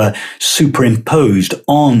 as it were, superimposed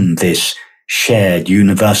on this shared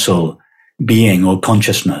universal being or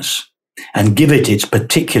consciousness and give it its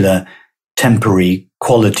particular temporary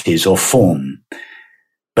qualities or form.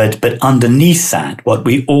 But underneath that, what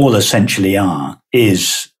we all essentially are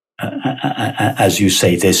is, as you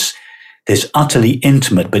say, this utterly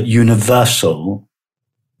intimate but universal,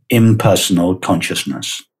 impersonal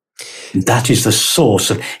consciousness. That is the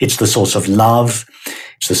source it's the source of love,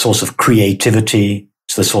 it's the source of creativity,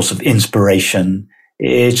 it's the source of inspiration,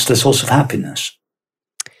 it's the source of happiness.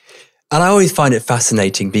 And I always find it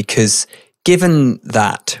fascinating because given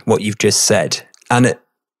that, what you've just said, and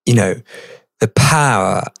the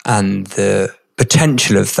power and the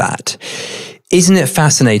potential of that, isn't it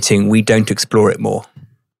fascinating we don't explore it more?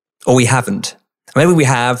 Or we haven't. Maybe we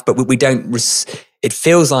have, but we don't. It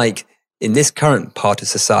feels like in this current part of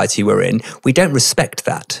society we're in, we don't respect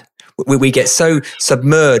that. We get so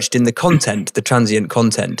submerged in the content, the transient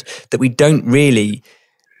content, that we don't really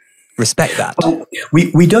respect that. Well,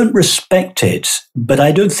 we don't respect it, but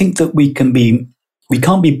I don't think that we can't be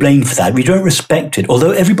blamed for that. We don't respect it,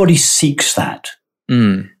 although everybody seeks that.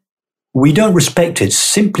 We don't respect it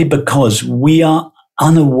simply because we are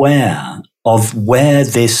unaware of where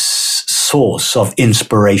this source of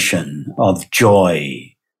inspiration, of joy,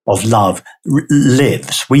 of love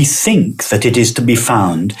lives. We think that it is to be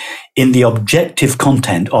found in the objective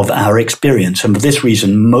content of our experience. And for this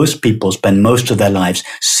reason, most people spend most of their lives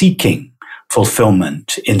seeking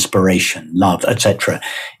fulfillment, inspiration, love, etc.,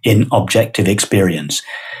 in objective experience.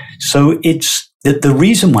 So it's the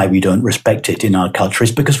reason why we don't respect it in our culture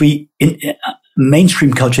is because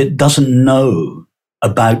mainstream culture doesn't know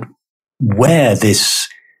about where this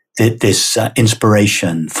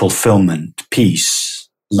inspiration, fulfillment, peace,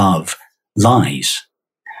 love lies.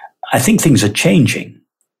 I think things are changing.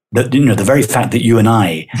 The very fact that you and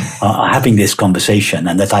I are having this conversation,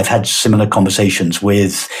 and that I've had similar conversations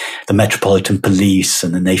with the Metropolitan Police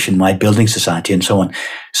and the Nationwide Building Society and so on,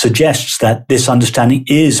 suggests that this understanding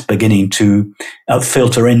is beginning to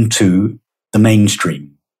filter into the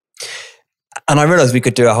mainstream. And I realize we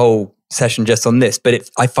could do a whole session just on this, but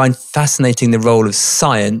I find fascinating the role of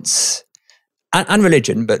science and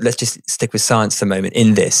religion, but let's just stick with science for a moment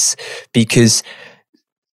in this, because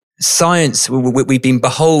science, we've been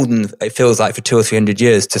beholden, it feels like, for 200 or 300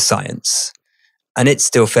 years to science. And it's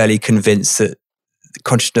still fairly convinced that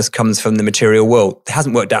consciousness comes from the material world. It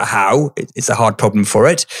hasn't worked out how. It's a hard problem for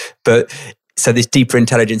it. But so this deeper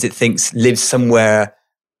intelligence, it thinks, lives somewhere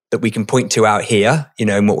that we can point to out here,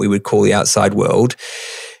 in what we would call the outside world.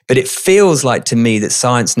 But it feels like to me that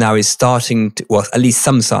science now is starting to, well, at least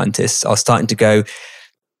some scientists are starting to go,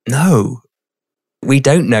 no, we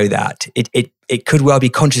don't know that. It could well be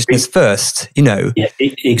consciousness first, Yeah,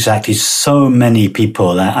 exactly. So many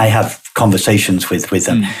people, I have conversations with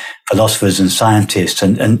them, philosophers and scientists,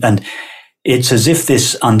 and it's as if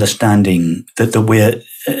this understanding that we're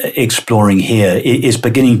exploring here is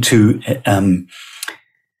beginning to,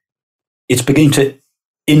 it's beginning to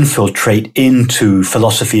infiltrate into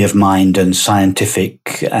philosophy of mind and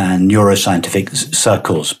scientific and neuroscientific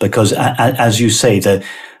circles, because as you say, the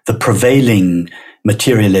prevailing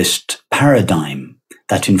materialist paradigm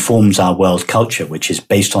that informs our world culture, which is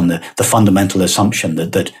based on the fundamental assumption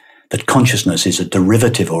that consciousness is a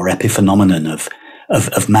derivative or epiphenomenon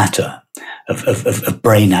of matter, of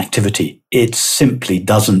brain activity, it simply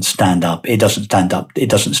doesn't stand up. It doesn't stand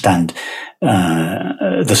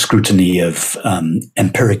the scrutiny of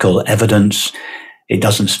empirical evidence. It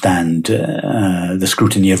doesn't stand the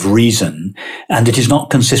scrutiny of reason, and it is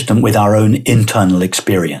not consistent with our own internal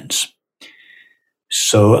experience.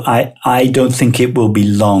 So I don't think it will be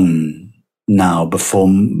long now before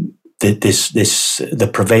the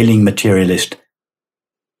prevailing materialist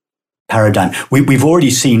paradigm. We've already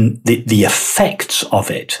seen the effects of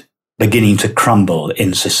it beginning to crumble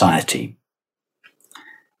in society.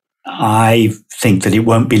 I think that it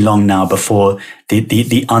won't be long now before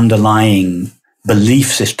the underlying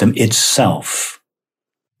belief system itself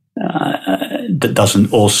that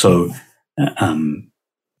doesn't also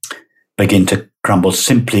begin to crumble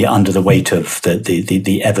simply under the weight of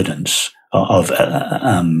the evidence of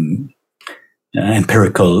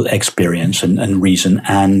empirical experience and reason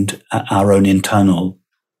and our own internal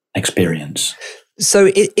experience.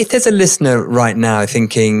 So if there's a listener right now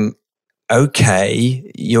thinking,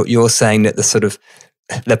 okay, you're saying that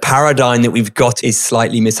the paradigm that we've got is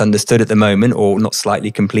slightly misunderstood at the moment, or not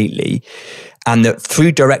slightly, completely, and that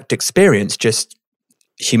through direct experience, just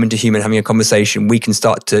human to human having a conversation, we can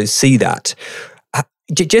start to see that.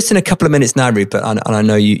 Just in a couple of minutes now, Rupert, and I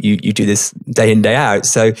know you do this day in, day out,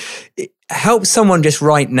 so help someone just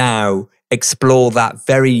right now explore that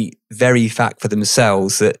very, very fact for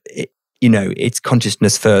themselves, that it's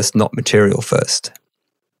consciousness first, not material first.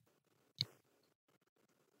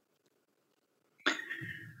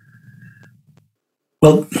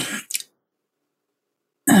 Well,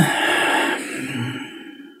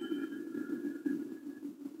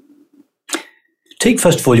 take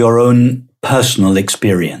first of all your own personal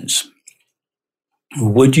experience.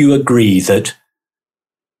 Would you agree that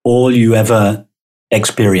all you ever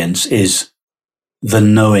experience is the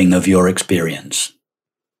knowing of your experience?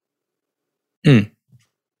 In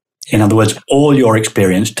other words, all your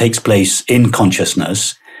experience takes place in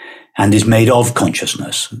consciousness and is made of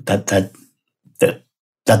consciousness.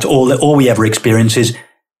 That's all we ever experience is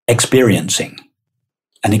experiencing.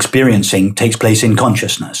 And experiencing takes place in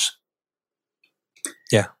consciousness.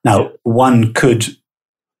 Yeah. Now, one could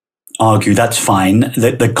argue that's fine,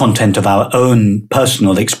 that the content of our own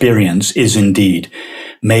personal experience is indeed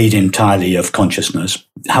made entirely of consciousness.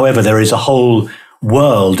 However, there is a whole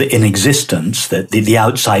world in existence, that the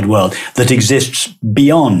outside world, that exists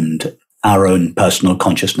beyond our own personal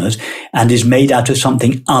consciousness and is made out of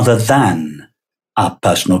something other than our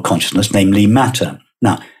personal consciousness, namely matter.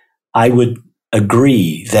 Now, I would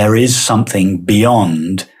agree there is something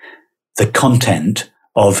beyond the content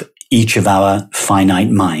of each of our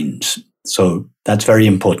finite minds. So that's very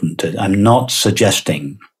important. I'm not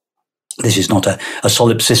suggesting, this is not a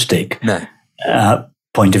solipsistic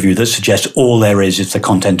point of view that suggests all there is the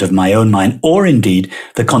content of my own mind, or indeed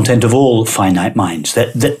the content of all finite minds.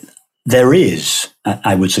 That there is,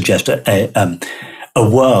 I would suggest, a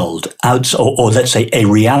world or let's say a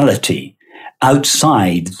reality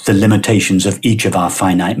outside the limitations of each of our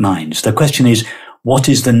finite minds. The question is, what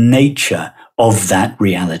is the nature of that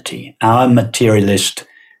reality? Our materialist,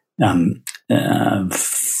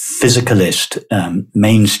 physicalist,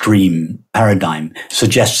 mainstream paradigm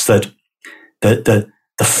suggests that the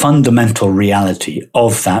fundamental reality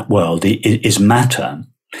of that world is matter,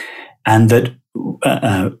 and that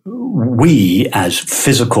we as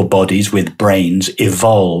physical bodies with brains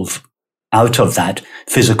evolve out of that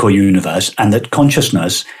physical universe, and that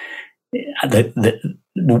consciousness,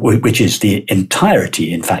 which is the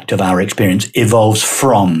entirety, in fact, of our experience, evolves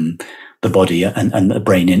from the body and the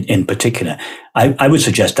brain in particular. I would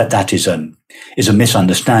suggest that is a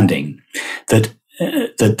misunderstanding, that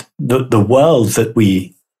the world that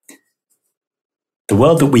we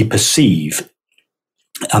perceive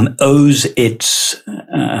owes its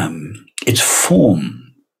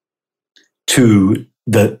form to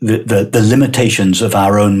the limitations of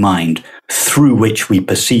our own mind through which we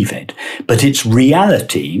perceive it. But its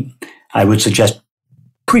reality, I would suggest,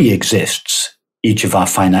 pre-exists each of our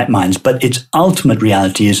finite minds, but its ultimate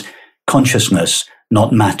reality is consciousness,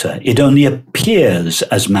 not matter. It only appears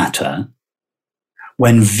as matter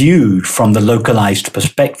when viewed from the localized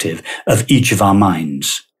perspective of each of our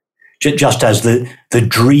minds. Just as the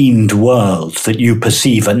dreamed world that you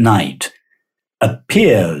perceive at night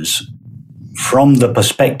appears from the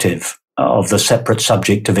perspective of the separate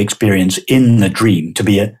subject of experience in the dream to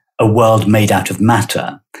be a world made out of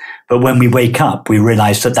matter. But when we wake up, we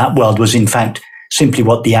realize that world was in fact simply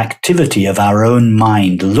what the activity of our own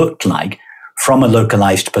mind looked like from a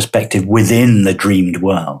localized perspective within the dreamed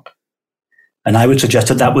world. And I would suggest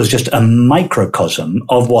that was just a microcosm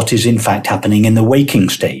of what is in fact happening in the waking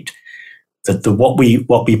state. That what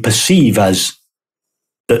we perceive as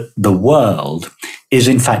the world is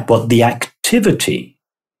in fact what the activity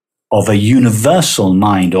of a universal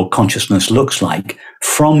mind or consciousness looks like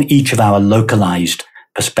from each of our localized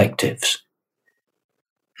perspectives.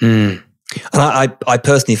 And I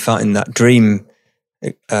personally find that dream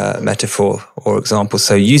metaphor or example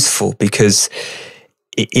so useful, because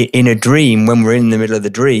in a dream, when we're in the middle of the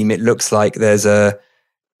dream, it looks like there's a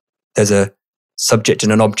subject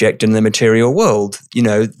and an object in the material world. You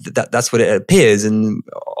know, that's what it appears, and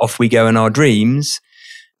off we go in our dreams.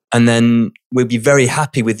 And then we'll be very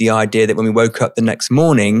happy with the idea that when we woke up the next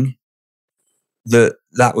morning,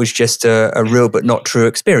 that was just a real but not true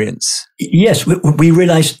experience. Yes, we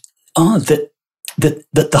realized that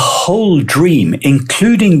the whole dream,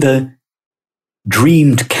 including the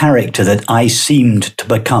dreamed character that I seemed to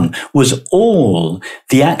become, was all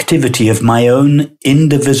the activity of my own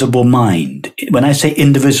indivisible mind. When I say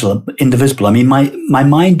indivisible, I mean my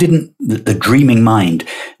mind the dreaming mind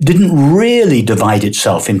didn't really divide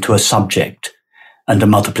itself into a subject and a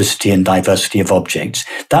multiplicity and diversity of objects.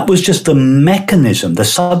 That was just the mechanism. The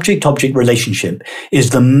subject-object relationship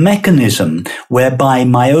is the mechanism whereby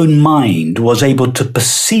my own mind was able to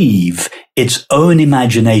perceive its own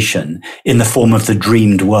imagination in the form of the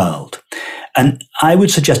dreamed world. And I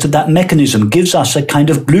would suggest that mechanism gives us a kind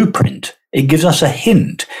of blueprint. It gives us a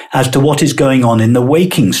hint as to what is going on in the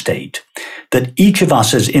waking state, that each of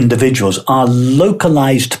us as individuals are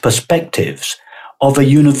localized perspectives of a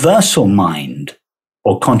universal mind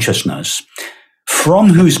or consciousness, from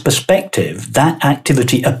whose perspective that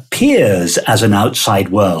activity appears as an outside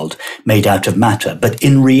world made out of matter. But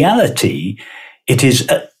in reality, it is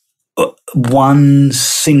one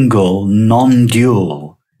single,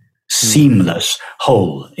 non-dual, seamless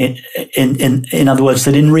whole. In other words,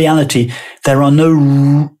 that in reality, there are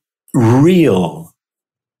no real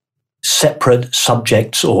separate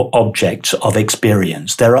subjects or objects of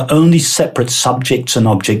experience. There are only separate subjects and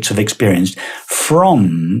objects of experience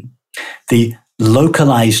from the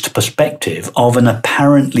localized perspective of an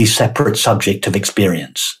apparently separate subject of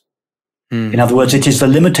experience. In other words, it is the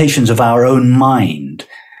limitations of our own mind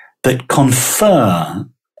that confer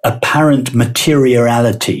apparent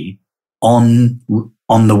materiality on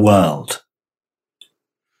the world.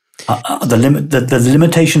 The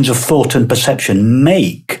limitations of thought and perception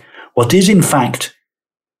make what is in fact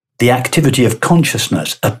the activity of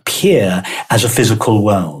consciousness appear as a physical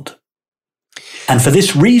world. And for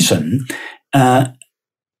this reason,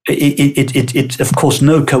 it's of course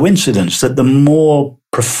no coincidence that the more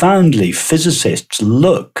profoundly physicists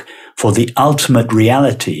look for the ultimate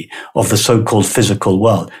reality of the so-called physical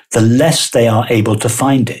world, the less they are able to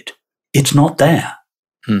find it. It's not there.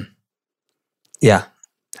 Yeah.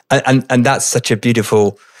 And that's such a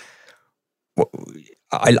beautiful,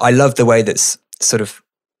 I love the way that's sort of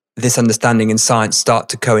this understanding and science start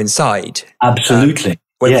to coincide. Absolutely.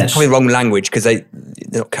 Well, yes. It's probably the wrong language because they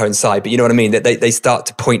not coincide, but you know what I mean? That they start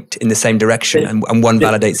to point in the same direction and one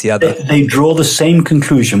validates the other. They draw the same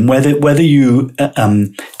conclusion, whether you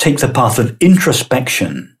take the path of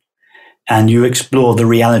introspection and you explore the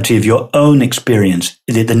reality of your own experience,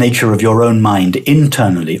 the nature of your own mind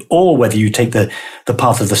internally, or whether you take the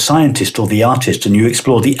path of the scientist or the artist and you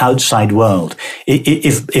explore the outside world.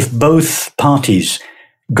 If both parties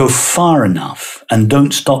go far enough and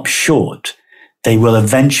don't stop short, they will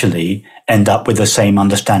eventually end up with the same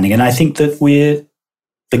understanding. And I think that we're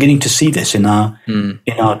beginning to see this in our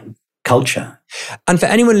culture. And for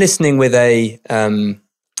anyone listening with a,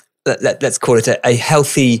 let's call it a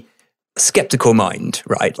healthy, skeptical mind,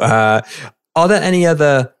 right? Are there any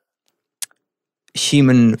other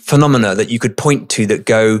human phenomena that you could point to that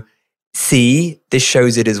go, see, this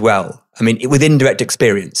shows it as well? I mean, with indirect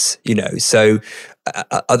experience, so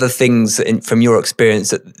other things from your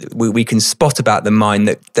experience that we can spot about the mind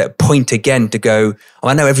that point again to go, oh,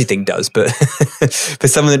 I know everything does, but for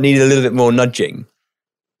someone that needed a little bit more nudging.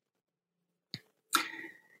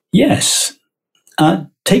 Yes.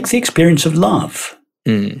 Take the experience of love.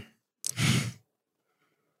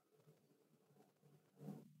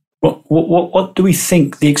 What do we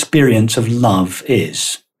think the experience of love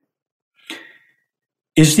is?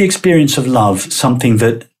 Is the experience of love something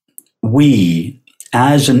that we,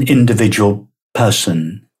 as an individual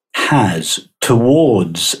person, has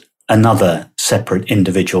towards another separate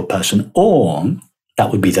individual person? Or,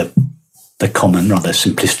 that would be the common, rather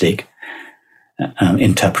simplistic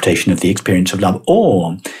interpretation of the experience of love.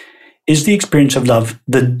 Or, is the experience of love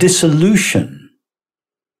the dissolution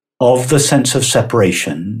of the sense of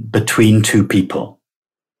separation between two people?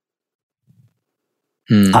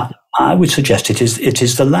 I would suggest it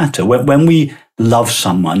is the latter. When we love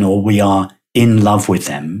someone or we are in love with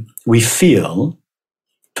them, we feel,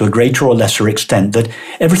 to a greater or lesser extent, that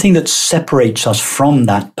everything that separates us from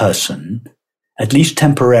that person, at least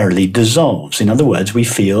temporarily, dissolves. In other words, we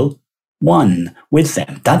feel one with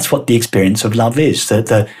them. That's what the experience of love is,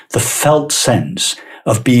 the felt sense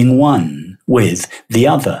of being one with the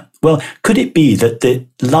other. Well, could it be that the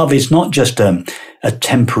love is not just a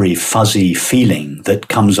temporary, fuzzy feeling that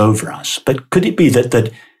comes over us, but could it be that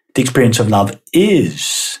the experience of love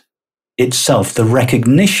is itself the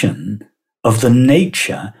recognition of the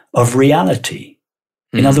nature of reality?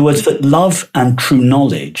 In other words, that love and true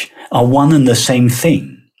knowledge are one and the same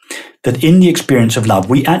thing. That in the experience of love,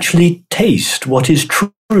 we actually taste what is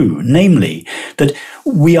true, namely that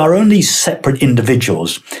we are only separate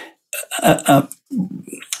individuals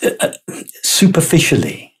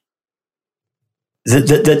superficially.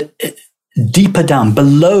 That deeper down,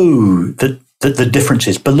 below the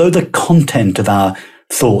differences, below the content of our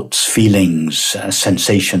thoughts, feelings,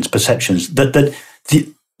 sensations, perceptions, that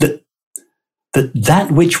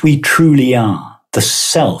which we truly are, the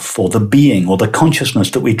self or the being or the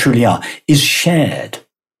consciousness that we truly are, is shared.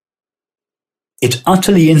 It's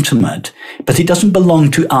utterly intimate, but it doesn't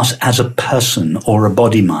belong to us as a person or a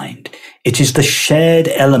body mind. It is the shared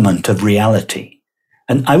element of reality.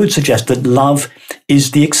 And I would suggest that love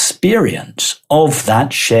is the experience of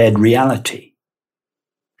that shared reality.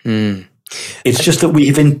 It's just that we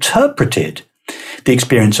have interpreted the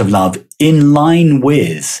experience of love in line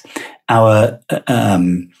with our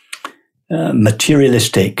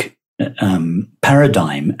materialistic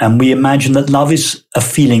paradigm, and we imagine that love is a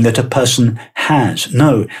feeling that a person has.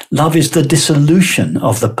 No, love is the dissolution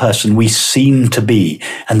of the person we seem to be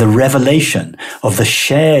and the revelation of the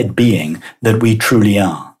shared being that we truly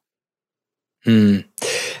are. And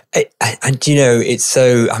it's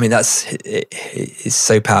so, I mean, it's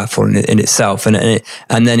so powerful in itself. And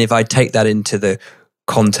then if I take that into the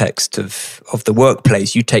context of the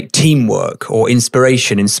workplace, you take teamwork or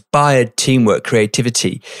inspiration, inspired teamwork,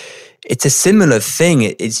 creativity. It's a similar thing.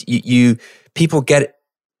 It's people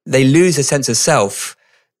they lose a sense of self,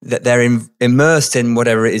 that they're immersed in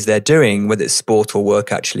whatever it is they're doing, whether it's sport or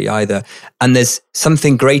work, actually, either. And there's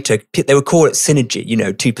something greater. They would call it synergy,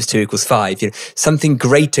 2 + 2 = 5. Something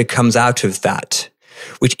greater comes out of that,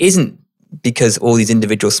 which isn't because all these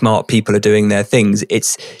individual smart people are doing their things.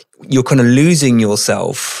 It's you're kind of losing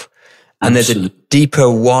yourself. And Absolutely. There's a deeper,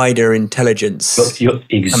 wider intelligence.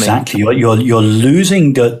 Exactly. You're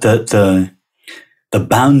losing the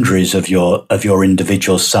boundaries of your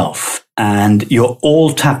individual self, and you're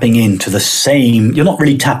all tapping into the same. You're not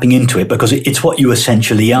really tapping into it because it's what you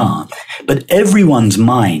essentially are. But everyone's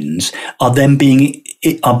minds are then being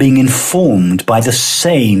informed by the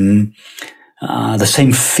same the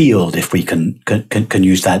same field, if we can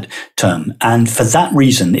use that term. And for that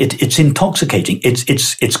reason, it's intoxicating.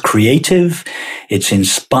 It's creative. It's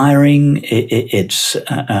inspiring. It's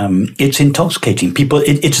intoxicating. People,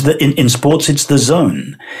 in sports, it's the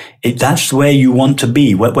zone. That's where you want to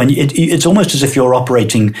be. It's almost as if you're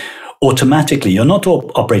operating automatically. You're not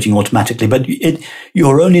operating automatically, but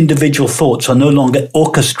your own individual thoughts are no longer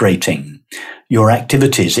orchestrating your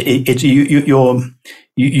activities.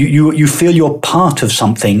 You feel you're part of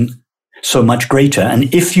something so much greater.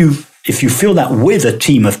 And if you feel that with a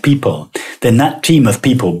team of people, then that team of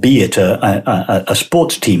people, be it a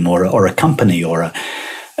sports team or a company or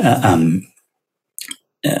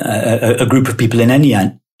a group of people in any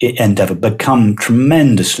endeavor, become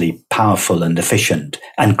tremendously powerful and efficient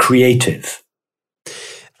and creative.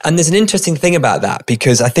 And there's an interesting thing about that,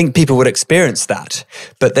 because I think people would experience that,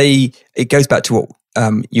 but it goes back to what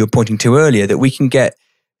you were pointing to earlier, that we can get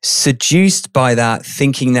seduced by that,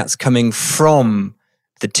 thinking that's coming from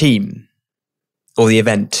the team or the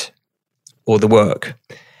event or the work.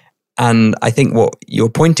 And I think what you're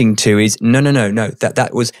pointing to is no, that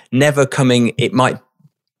was never coming. It might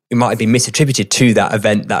have been misattributed to that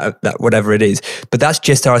event, that whatever it is, but that's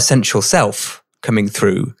just our essential self coming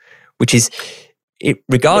through, which is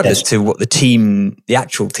regardless to what the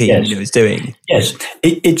actual team is doing. Yes,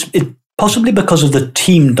 it's possibly because of the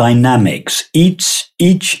team dynamics.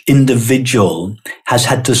 Each individual has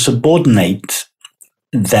had to subordinate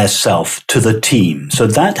their self to the team, so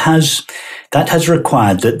that has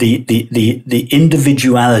required that the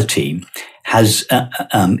individuality has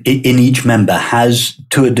in each member has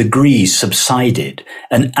to a degree subsided,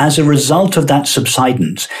 and as a result of that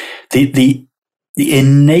subsidence, the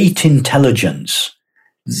innate intelligence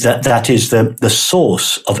that is the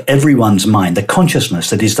source of everyone's mind, the consciousness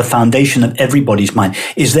that is the foundation of everybody's mind,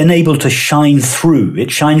 is then able to shine through.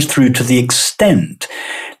 It shines through to the extent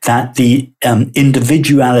that the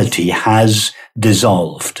individuality has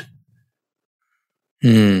dissolved.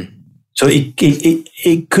 So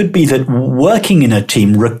it could be that working in a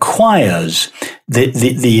team requires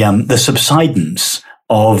the subsidence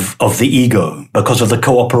of the ego because of the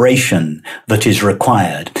cooperation that is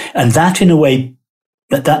required, and that in a way.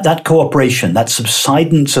 That cooperation, that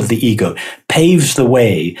subsidence of the ego, paves the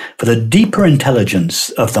way for the deeper intelligence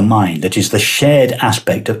of the mind that is the shared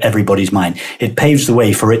aspect of everybody's mind. It paves the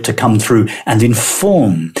way for it to come through and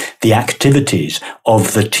inform the activities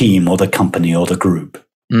of the team or the company or the group.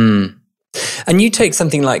 And you take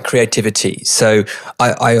something like creativity. So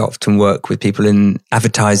I often work with people in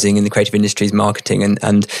advertising, in the creative industries, marketing,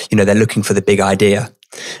 and they're looking for the big idea.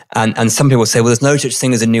 And some people say, well, there's no such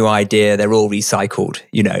thing as a new idea. They're all recycled.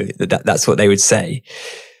 That's what they would say.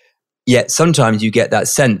 Yet sometimes you get that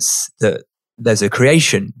sense that there's a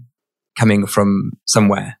creation coming from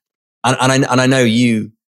somewhere. And I know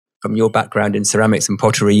you, from your background in ceramics and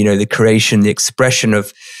pottery, the creation, the expression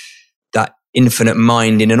of that infinite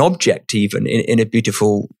mind in an object, even in a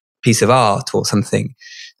beautiful piece of art or something.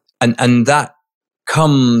 And that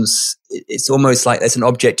comes, it's almost like there's an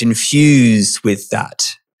object infused with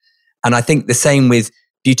that. And I think the same with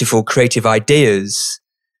beautiful creative ideas.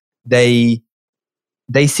 They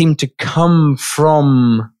seem to come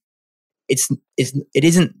from, it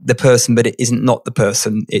isn't the person, but it isn't not the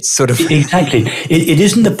person. It's sort of... Exactly. It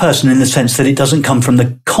isn't the person in the sense that it doesn't come from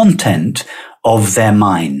the content of their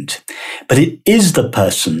mind, but it is the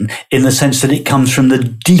person in the sense that it comes from the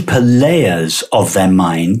deeper layers of their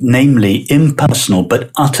mind, namely impersonal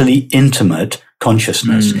but utterly intimate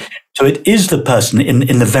consciousness. So it is the person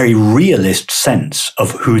in the very realist sense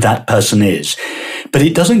of who that person is, but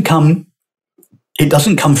it doesn't come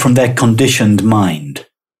from their conditioned mind.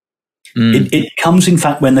 It comes, in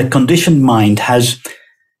fact, when the conditioned mind has,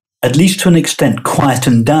 at least to an extent,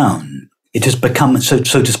 quietened down. It has become, so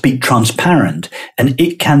to speak, transparent, and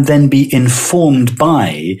it can then be informed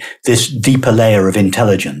by this deeper layer of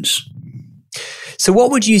intelligence. So what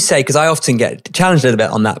would you say, because I often get challenged a little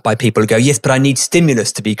bit on that by people who go, yes, but I need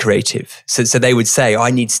stimulus to be creative. So they would say,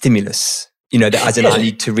 I need stimulus, as in I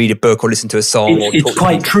need to read a book or listen to a song. It's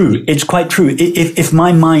quite true. It's quite true. If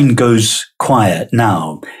my mind goes quiet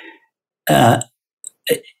now,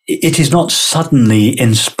 it is not suddenly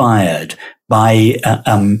inspired by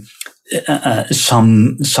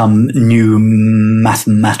some new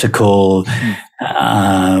mathematical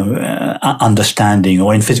understanding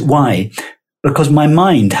or in physics. Why? Because my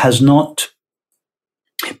mind has not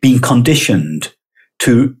been conditioned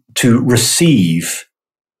to receive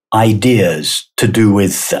ideas to do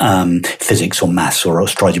with physics or maths or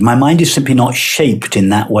astrology. My mind is simply not shaped in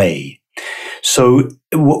that way. So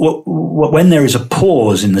when there is a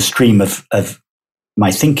pause in the stream of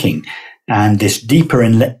my thinking, and this deeper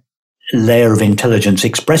layer of intelligence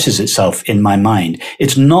expresses itself in my mind,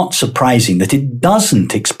 it's not surprising that it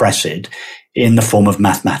doesn't express it in the form of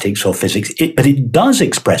mathematics or physics, but it does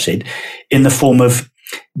express it in the form of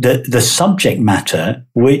the subject matter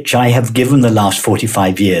which I have given the last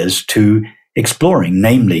 45 years to exploring,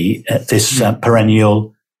 namely this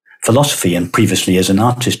perennial philosophy, and previously as an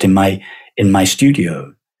artist in my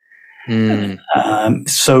studio.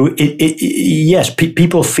 So yes,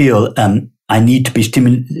 people feel I need to be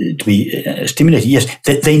stimulated. Yes,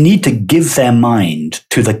 they need to give their mind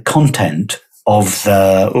to the content of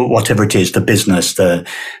whatever it is, the business, the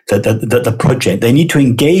project. They need to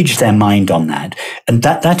engage their mind on that. And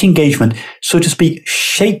that engagement, so to speak,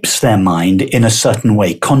 shapes their mind in a certain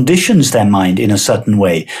way, conditions their mind in a certain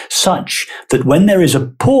way, such that when there is a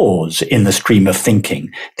pause in the stream of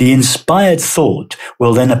thinking, the inspired thought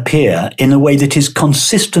will then appear in a way that is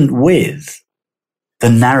consistent with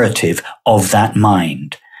the narrative of that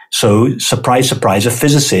mind. So, surprise, surprise, a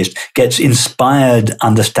physicist gets inspired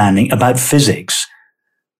understanding about physics.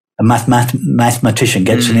 A mathematician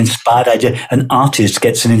gets an inspired idea. An artist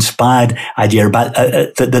gets an inspired idea about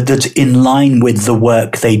that's in line with the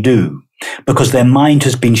work they do, because their mind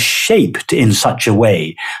has been shaped in such a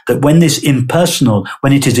way that when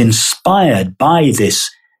it is inspired by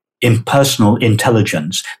this impersonal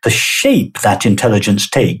intelligence, the shape that intelligence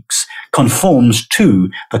takes conforms to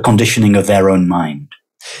the conditioning of their own mind.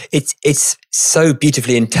 It's so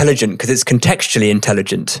beautifully intelligent because it's contextually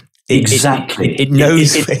intelligent. Exactly. It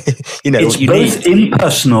knows, it's what you both need.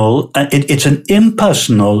 Impersonal. It's an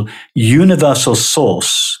impersonal, universal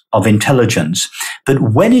source of intelligence that,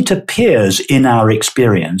 when it appears in our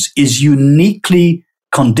experience, is uniquely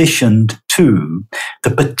conditioned to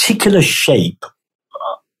the particular shape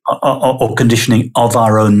or conditioning of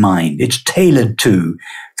our own mind. It's tailored to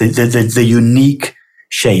the unique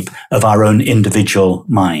shape of our own individual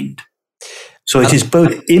mind. So it is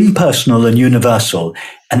both impersonal and universal,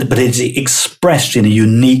 but it's expressed in a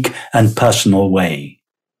unique and personal way.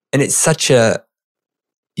 And it's such an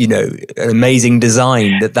amazing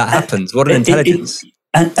design that happens. What an intelligence!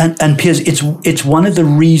 And Piers, it's one of the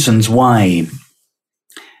reasons why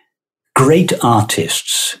great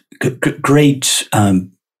artists, great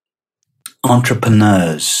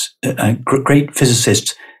entrepreneurs, great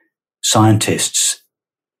physicists, scientists,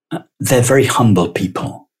 they're very humble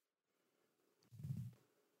people.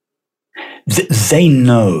 They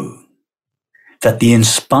know that the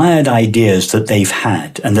inspired ideas that they've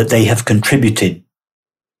had and that they have contributed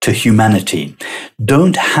to humanity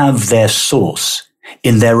don't have their source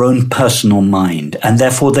in their own personal mind, and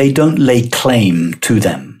therefore they don't lay claim to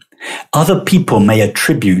them. Other people may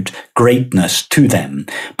attribute greatness to them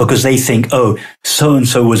because they think, oh,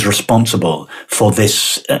 so-and-so was responsible for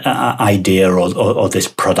this idea or this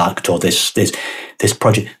product or this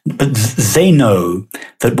project. But they know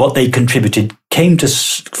that what they contributed came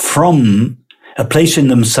from a place in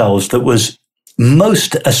themselves that was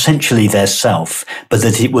most essentially their self, but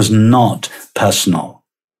that it was not personal.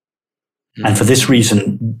 Mm-hmm. And for this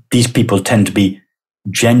reason, these people tend to be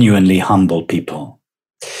genuinely humble people.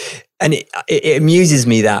 And it amuses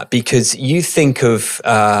me that, because you think of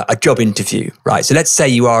a job interview, right? So let's say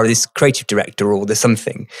you are this creative director or there's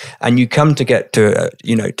something, and you come to get to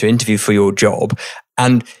interview for your job,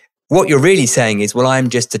 and what you're really saying is, well, I'm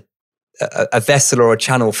just a vessel or a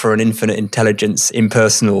channel for an infinite intelligence,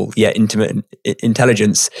 impersonal yet intimate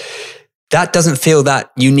intelligence. That doesn't feel that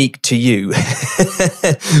unique to you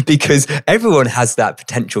because everyone has that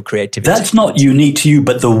potential creativity. That's not unique to you,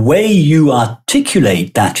 but the way you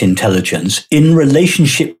articulate that intelligence in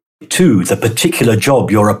relationship to the particular job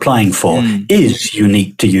you're applying for is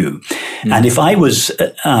unique to you. And if I was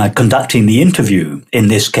conducting the interview in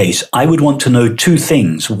this case, I would want to know two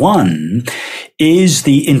things. One, is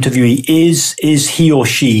the interviewee, is he or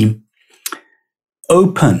she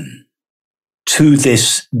open to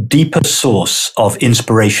this deeper source of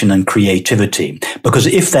inspiration and creativity? Because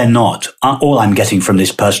if they're not, all I'm getting from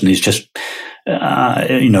this person is just,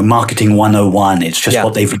 marketing 101. It's just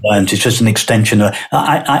what they've learned. It's just an extension of,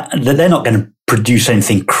 they're not going to produce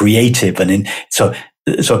anything creative. And so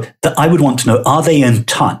I would want to know, are they in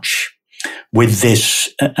touch with this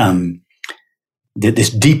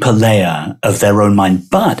deeper layer of their own mind?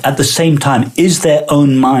 But at the same time, is their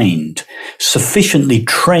own mind sufficiently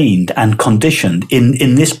trained and conditioned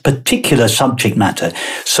in this particular subject matter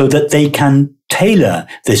so that they can tailor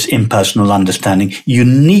this impersonal understanding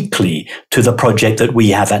uniquely to the project that we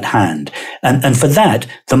have at hand? And for that,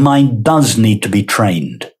 the mind does need to be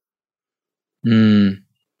trained.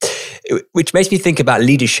 which makes me think about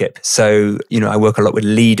leadership. So, I work a lot with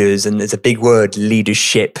leaders, and there's a big word,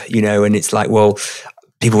 leadership, and it's like, well,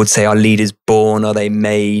 people would say, are leaders born? Are they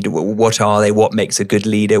made? What are they? What makes a good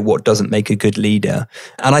leader? What doesn't make a good leader?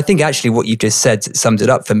 And I think actually what you just said sums it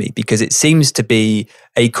up for me, because it seems to be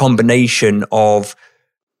a combination of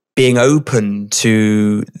being open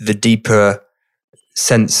to the deeper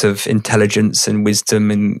sense of intelligence and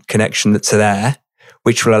wisdom and connection that's there,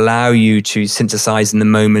 which will allow you to synthesize in the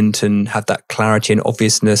moment and have that clarity and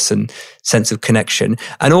obviousness and sense of connection.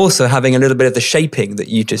 And also having a little bit of the shaping that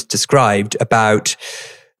you just described about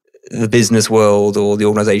the business world or the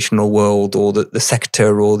organizational world or the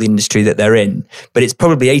sector or the industry that they're in. But it's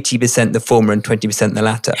probably 80% the former and 20% the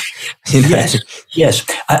latter. Yes.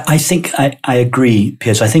 I think I agree,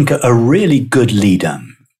 Piers. I think a really good leader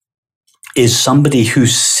is somebody who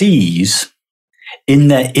sees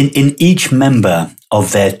in each member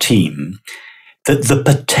of their team that the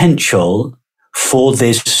potential for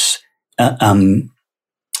this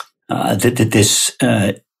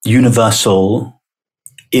universal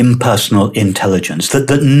impersonal intelligence that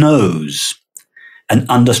knows and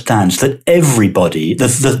understands that everybody,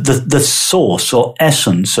 the source or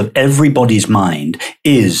essence of everybody's mind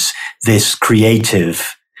is this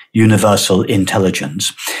creative universal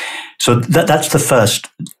intelligence. So that's the first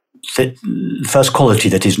quality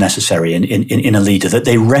that is necessary in a leader, that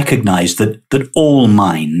they recognize that all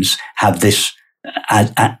minds have this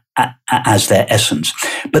as their essence,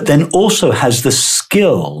 but then also has the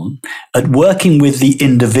skill at working with the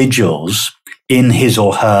individuals in his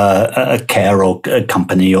or her care or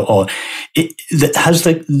company, or that has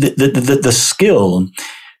the skill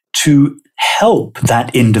to help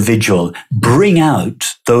that individual bring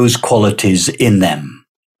out those qualities in them.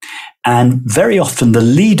 And very often the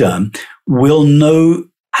leader will know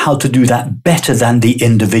how to do that better than the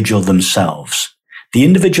individual themselves. The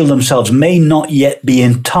individual themselves may not yet be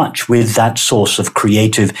in touch with that source of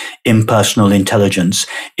creative, impersonal intelligence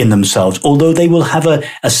in themselves, although they will have a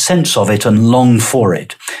sense of it and long for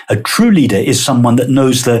it. A true leader is someone that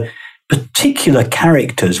knows the particular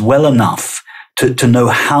characters well enough to know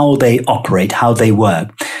how they operate, how they work,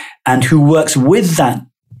 and who works with that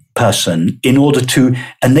person in order to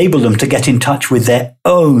enable them to get in touch with their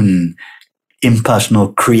own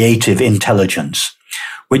impersonal, creative intelligence,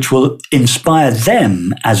 which will inspire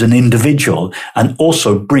them as an individual and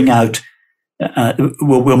also bring out,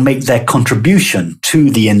 will make their contribution to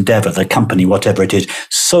the endeavor, the company, whatever it is,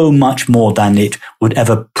 so much more than it would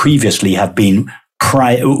ever previously have been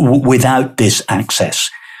without this access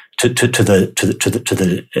to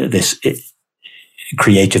this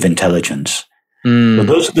creative intelligence. So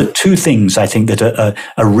those are the two things I think that a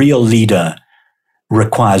real leader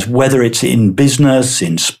requires, whether it's in business,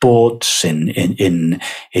 in sports, in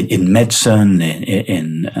medicine,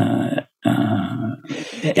 in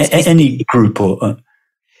any group. Or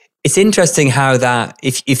it's interesting how that,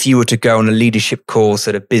 if you were to go on a leadership course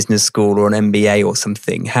at a business school or an MBA or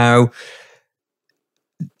something, how,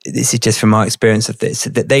 this is just from my experience of this,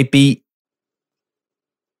 that they'd be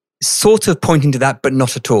sort of pointing to that, but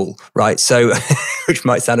not at all, right? So, which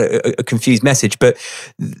might sound a confused message, but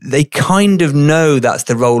they kind of know that's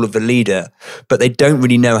the role of the leader, but they don't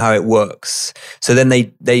really know how it works. So then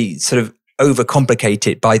they sort of overcomplicate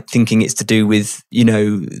it by thinking it's to do with,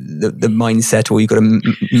 the mindset, or you've got to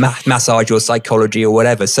massage your psychology or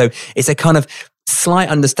whatever. So it's a kind of slight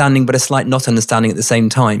understanding, but a slight not understanding at the same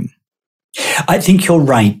time. I think you're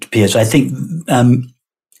right, Piers. I think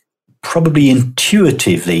probably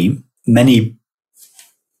intuitively, many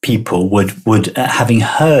people would having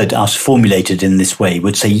heard us formulated in this way,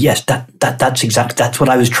 would say, yes, that's what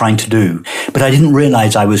I was trying to do, but I didn't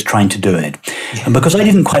realize I was trying to do it. Yeah. And because I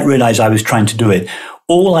didn't quite realize I was trying to do it,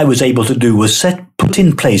 all I was able to do was put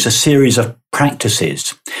in place a series of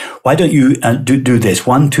practices. Why don't you do this?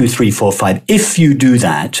 1, 2, 3, 4, 5. If you do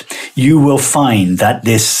that, you will find that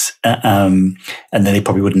this, and then they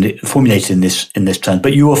probably wouldn't formulate it in this term,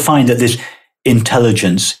 but you will find that this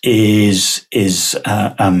intelligence is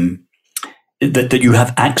that you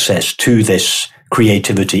have access to this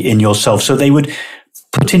creativity in yourself. So they would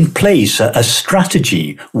put in place a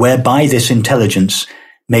strategy whereby this intelligence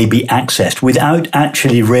may be accessed without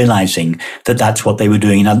actually realizing that that's what they were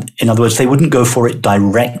doing. In other words, they wouldn't go for it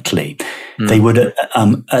directly. They would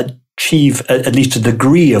achieve at least a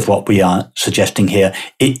degree of what we are suggesting here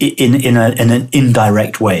in an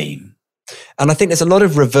indirect way. And I think there's a lot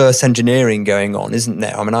of reverse engineering going on, isn't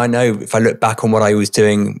there? I mean, I know if I look back on what I was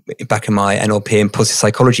doing back in my NLP and positive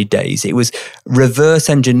psychology days, it was reverse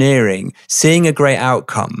engineering, seeing a great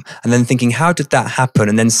outcome and then thinking, how did that happen?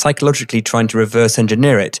 And then psychologically trying to reverse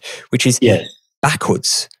engineer it, which is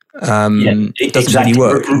backwards. It doesn't really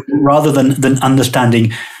work. Rather than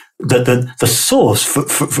understanding the source for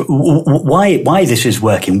why this is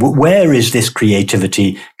working, where is this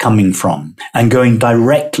creativity coming from, and going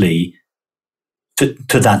directly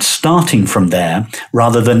to that, starting from there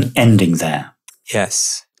rather than ending there.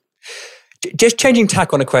 Yes. Just changing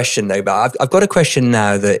tack on a question though, but I've got a question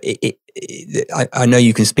now that I know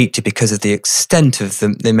you can speak to because of the extent of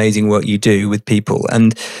the amazing work you do with people,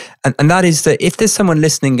 and that is that if there's someone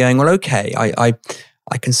listening going, well, okay, I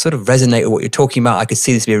can sort of resonate with what you're talking about. I could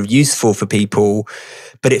see this being useful for people,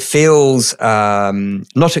 but it feels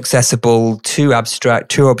not accessible, too abstract,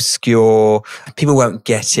 too obscure. People won't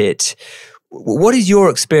get it. What is your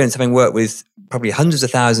experience, having worked with probably hundreds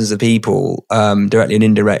of thousands of people, directly and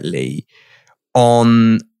indirectly,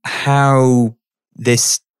 on how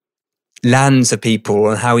this lands for people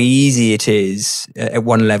and how easy it is at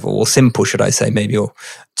one level, or simple, should I say, maybe, or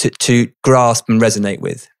to grasp and resonate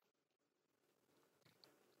with?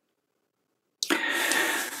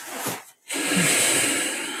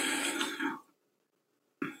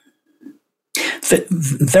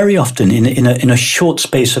 Very often, in a short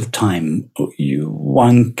space of time,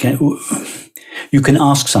 you can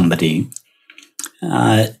ask somebody,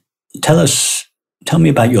 tell me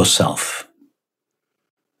about yourself,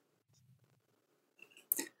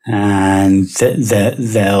 and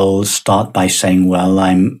they'll start by saying, well,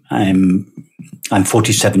 I'm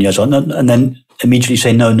 47 years old, and then immediately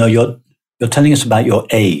say, no, you're telling us about your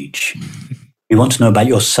age. We want to know about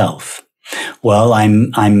yourself. Well,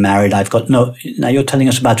 I'm married. Now you're telling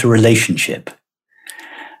us about a relationship.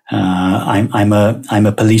 I'm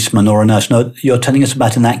a policeman or a nurse. No, you're telling us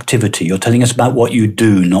about an activity. You're telling us about what you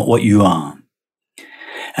do, not what you are.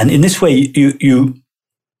 And in this way, you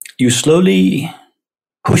slowly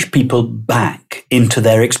push people back into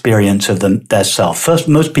their experience of their self. First,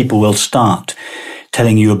 most people will start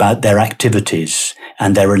telling you about their activities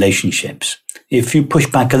and their relationships. If you push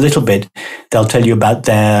back a little bit, they'll tell you about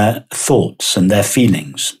their thoughts and their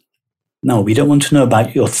feelings. No, we don't want to know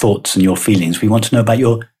about your thoughts and your feelings. We want to know about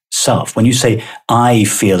yourself. When you say, I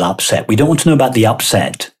feel upset, we don't want to know about the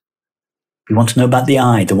upset. We want to know about the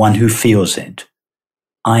I, the one who feels it.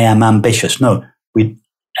 I am ambitious. No, we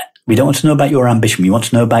don't want to know about your ambition. We want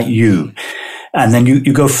to know about you. And then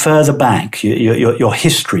you go further back. Your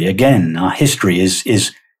history, again, our history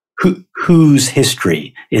is whose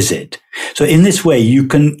history is it? So in this way, you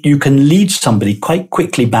can lead somebody quite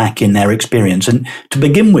quickly back in their experience. And to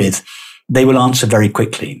begin with, they will answer very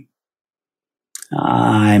quickly.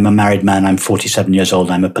 I'm a married man. I'm 47 years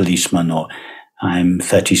old. I'm a policeman, or I'm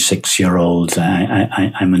 36-year-old.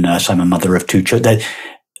 I'm a nurse. I'm a mother of two children.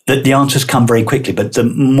 The answers come very quickly. But the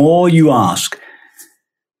more you ask,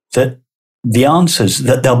 that the answers,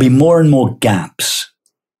 that there'll be more and more gaps.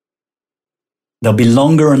 There'll be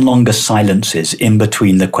longer and longer silences in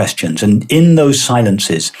between the questions. And in those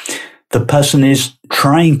silences, the person is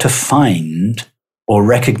trying to find or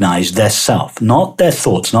recognize their self, not their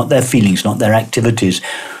thoughts, not their feelings, not their activities,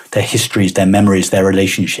 their histories, their memories, their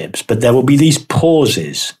relationships. But there will be these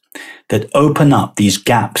pauses that open up these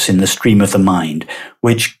gaps in the stream of the mind,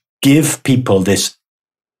 which give people this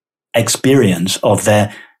experience of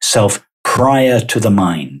their self prior to the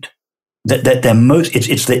mind. That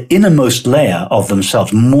it's the innermost layer of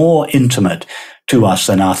themselves, more intimate to us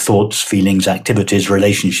than our thoughts, feelings, activities,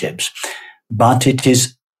 relationships. But it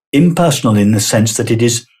is impersonal in the sense that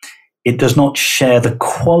it does not share the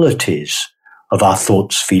qualities of our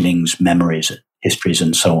thoughts, feelings, memories, histories,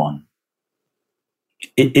 and so on.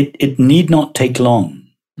 It need not take long.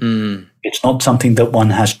 It's not something that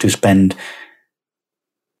one has to spend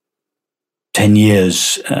 10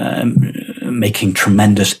 years making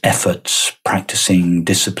tremendous efforts, practicing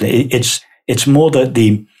discipline. It's more that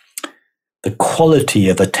the quality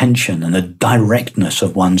of attention and the directness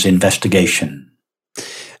of one's investigation.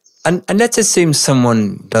 And let's assume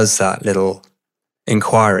someone does that little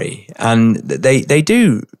inquiry and they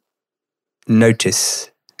do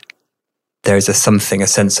notice there is a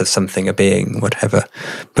sense of something, a being, whatever,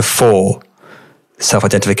 before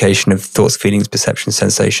self-identification of thoughts, feelings, perceptions,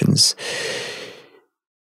 sensations.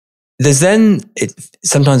 There's then,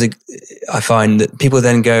 sometimes I find that people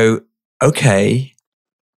then go, okay,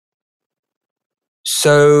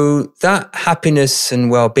 so that happiness and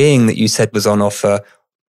well-being that you said was on offer,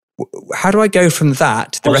 how do I go from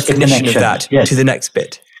that, the recognition of that, to the next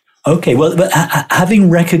bit? Okay, well, but having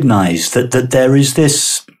recognized that there is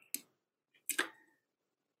this,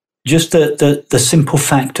 just the simple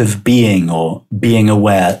fact of being or being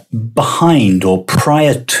aware behind or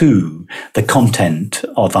prior to the content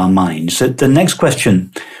of our minds, that the next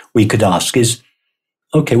question we could ask is,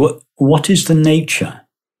 okay, what is the nature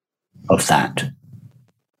of that.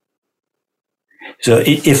 So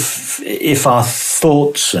if our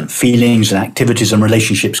thoughts and feelings and activities and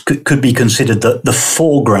relationships could be considered the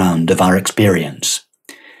foreground of our experience,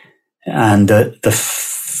 and the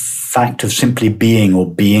fact of simply being or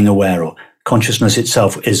being aware or consciousness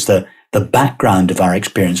itself is the background of our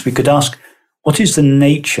experience, we could ask, what is the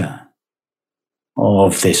nature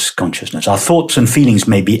of this consciousness? Our thoughts and feelings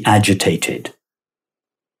may be agitated.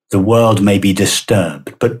 The world may be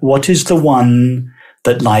disturbed. But what is the one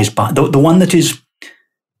that lies behind, the one that is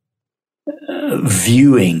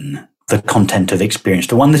viewing the content of experience,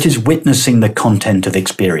 the one that is witnessing the content of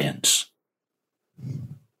experience?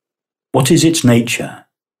 What is its nature?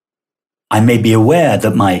 I may be aware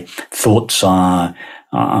that my thoughts are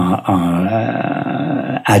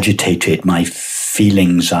agitated, my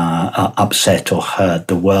feelings are upset or hurt,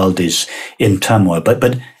 the world is in turmoil.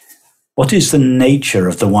 But what is the nature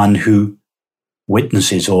of the one who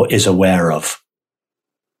witnesses or is aware of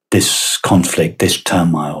this conflict, this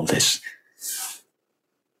turmoil, this?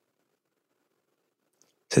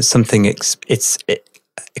 So it's something, it's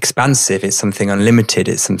expansive, it's something unlimited,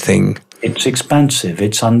 it's something... It's expansive,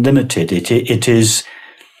 it's unlimited, it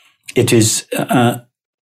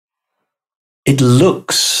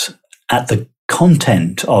looks at the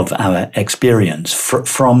content of our experience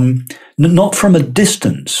from not from a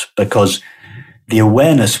distance, because the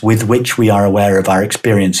awareness with which we are aware of our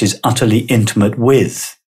experience is utterly intimate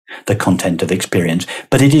with the content of experience,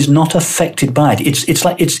 but it is not affected by it. It's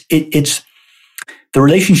like the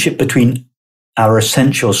relationship between our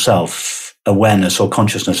essential self, awareness or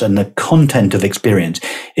consciousness, and the content of experience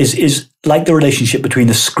is like the relationship between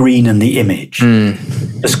the screen and the image.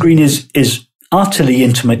 The screen is utterly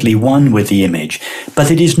intimately one with the image, but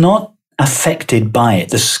it is not affected by it.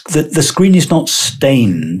 The screen is not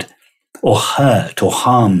stained or hurt or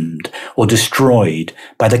harmed or destroyed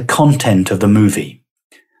by the content of the movie.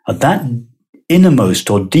 That innermost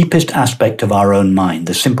or deepest aspect of our own mind,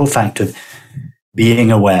 the simple fact of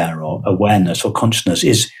being aware or awareness or consciousness,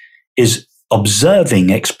 is observing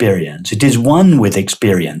experience. It is one with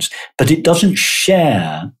experience, but it doesn't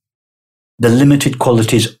share the limited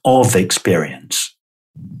qualities of experience.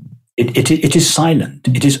 It is silent.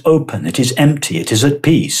 It is open. It is empty. It is at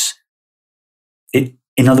peace.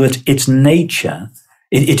 In other words, its nature,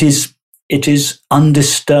 it is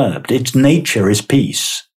undisturbed. Its nature is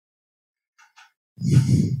peace.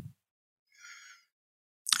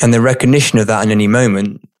 And the recognition of that in any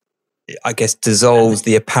moment, I guess, dissolves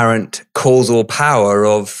the apparent causal power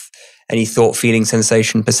of any thought, feeling,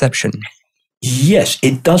 sensation, perception. Yes,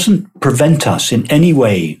 it doesn't prevent us in any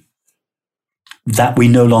way that we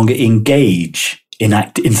no longer engage in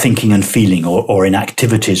thinking and feeling or in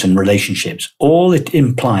activities and relationships. All it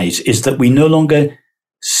implies is that we no longer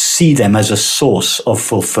see them as a source of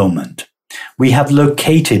fulfillment. We have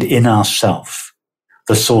located in ourself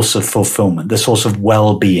the source of fulfillment, the source of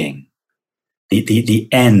well-being, the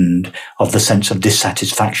end of the sense of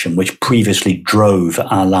dissatisfaction which previously drove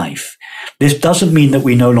our life. This doesn't mean that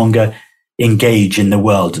we no longer engage in the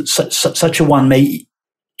world. Such a one may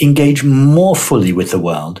engage more fully with the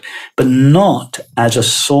world, but not as a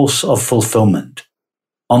source of fulfillment.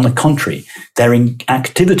 On the contrary, their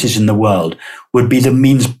activities in the world would be the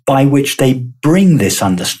means by which they bring this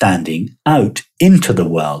understanding out into the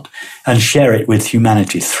world and share it with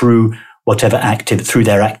humanity through whatever through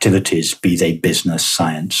their activities, be they business,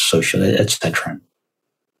 science, social, etc.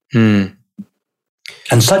 And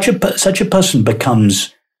such a person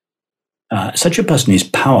becomes such a person is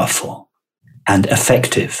powerful and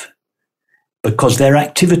effective because their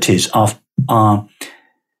activities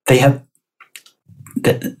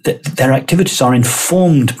their activities are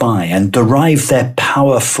informed by and derive their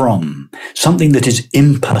power from something that is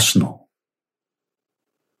impersonal.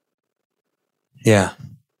 Yeah.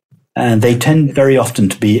 And they tend very often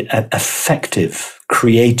to be effective,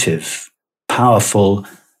 creative, powerful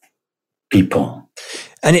people.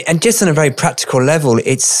 And just on a very practical level,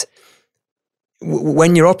 it's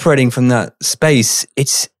when you're operating from that space,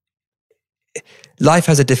 life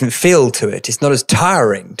has a different feel to it. It's not as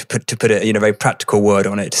tiring, to put it in a very practical word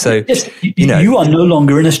on it. So yes, you are no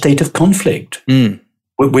longer in a state of conflict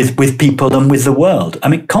with people and with the world. I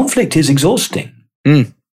mean, conflict is exhausting.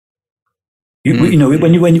 You know,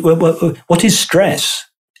 what is stress?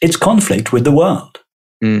 It's conflict with the world.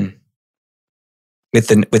 With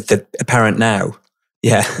the apparent now.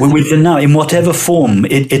 Yeah. With the now, in whatever form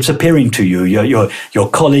it's appearing to you, your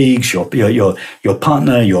colleagues, your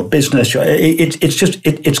partner, your business,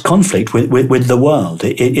 it's conflict with the world.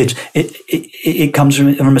 It comes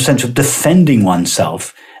from a sense of defending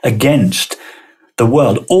oneself against the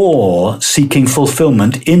world or seeking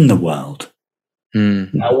fulfillment in the world.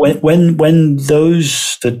 Now, when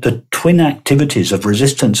those the twin activities of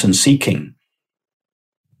resistance and seeking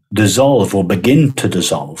dissolve or begin to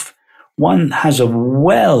dissolve, one has a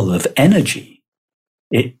well of energy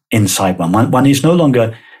inside one. One is no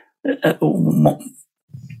longer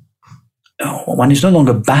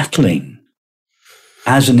battling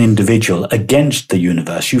as an individual against the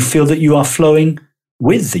universe. You feel that you are flowing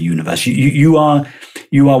with the universe. You are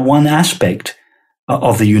one aspect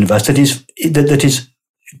of the universe that is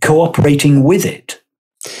cooperating with it.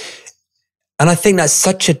 And I think that's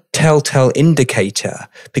such a telltale indicator,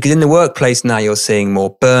 because in the workplace now you're seeing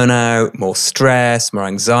more burnout, more stress, more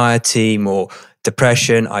anxiety, more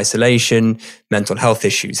depression, isolation, mental health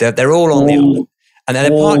issues. They're all on the up. And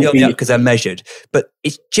they're partly on the up because they're measured. But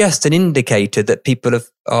it's just an indicator that people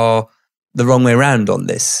are the wrong way around on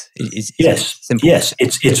this. Yes.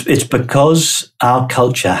 It's because our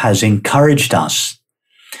culture has encouraged us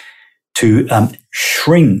to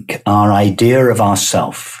shrink our idea of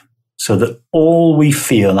ourself, so that all we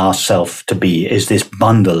feel ourself to be is this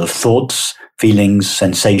bundle of thoughts, feelings,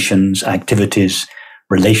 sensations, activities,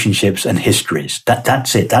 relationships, and histories.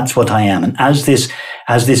 That's it. That's what I am. And as this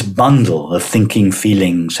bundle of thinking,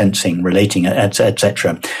 feeling, sensing, relating,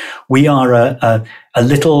 etc., we are a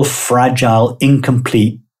little fragile,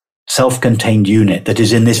 incomplete, self-contained unit that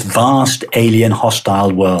is in this vast, alien,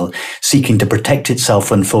 hostile world, seeking to protect itself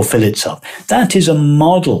and fulfill itself. That is a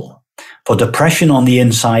model for depression on the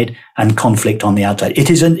inside and conflict on the outside.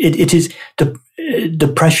 It is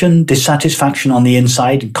depression, dissatisfaction on the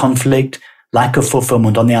inside, conflict, lack of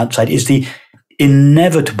fulfillment on the outside is the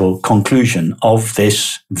inevitable conclusion of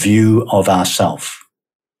this view of ourself.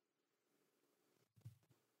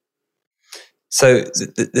 So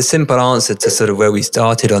the simple answer to sort of where we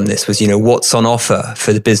started on this was, what's on offer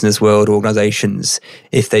for the business world, organizations,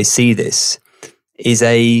 if they see this, is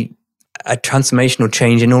a transformational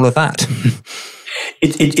change in all of that.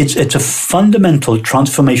 It's a fundamental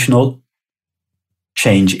transformational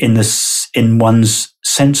change in one's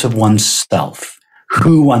sense of oneself,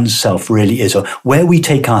 who oneself really is, or where we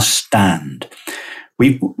take our stand.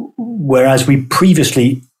 Whereas we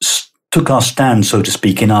previously took our stand, so to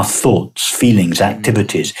speak, in our thoughts, feelings,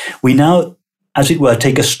 activities, we now, as it were,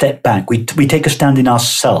 take a step back. We take a stand in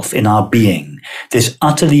ourself, in our being, this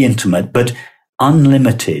utterly intimate but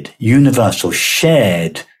unlimited, universal,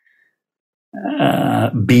 shared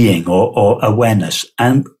being or awareness.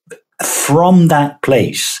 And from that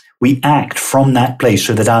place, we act from that place,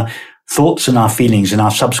 so that our thoughts and our feelings and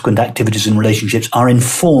our subsequent activities and relationships are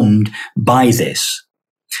informed by this.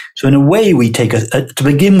 So in a way, we take to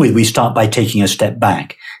begin with, we start by taking a step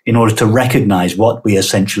back in order to recognize what we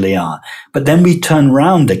essentially are. But then we turn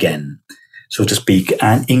round again, so to speak,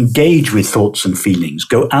 and engage with thoughts and feelings,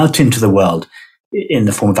 go out into the world in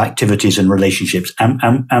the form of activities and relationships.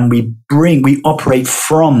 And we operate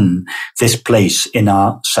from this place in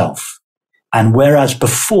ourself. And whereas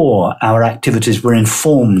before our activities were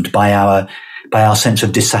informed by our sense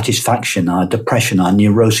of dissatisfaction, our depression, our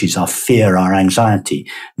neuroses, our fear, our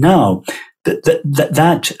anxiety, now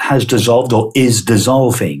that has dissolved or is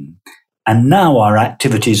dissolving. And now our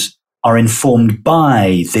activities are informed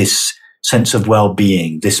by this sense of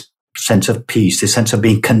well-being, this sense of peace, this sense of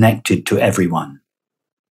being connected to everyone.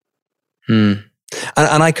 And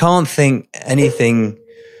I can't think anything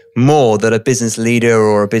more that a business leader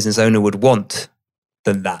or a business owner would want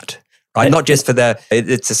than that, right? Not just for their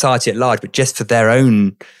society at large, but just for their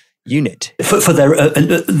own unit. For their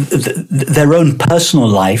own personal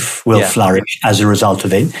life will flourish as a result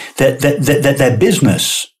of it. Their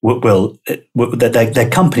business will their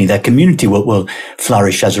company, their community will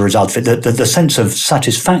flourish as a result of it. The sense of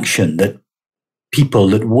satisfaction that people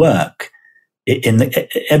that work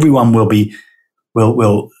everyone will be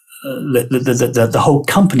the whole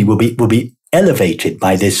company will be elevated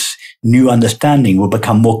by this new understanding, will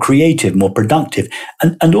become more creative, more productive,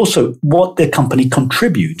 and also what the company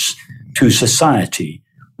contributes to society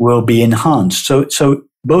will be enhanced. So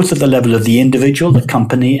both at the level of the individual, the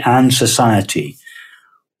company, and society,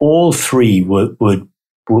 all three would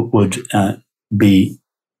be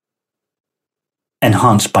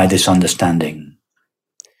enhanced by this understanding.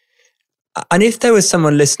 And if there was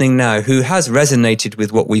someone listening now who has resonated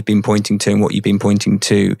with what we've been pointing to and what you've been pointing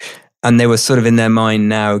to, and they were sort of in their mind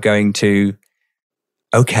now going to,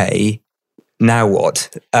 okay, now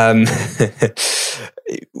what?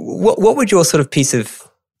 What would your sort of piece of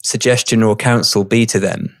suggestion or counsel be to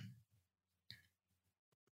them?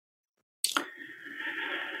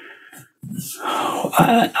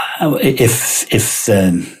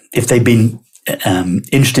 If they've been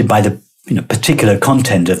interested by the particular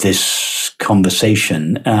content of this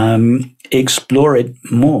conversation, explore it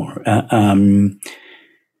more.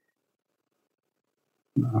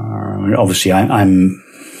 Obviously,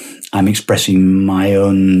 I'm expressing my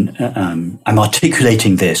own. I'm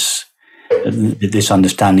articulating this. This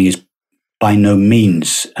understanding is by no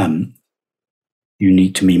means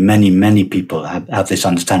unique to me. Many people have this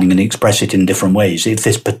understanding and express it in different ways. If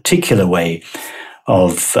this particular way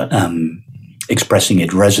of expressing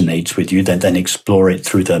it resonates with you, then explore it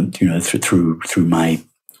through through my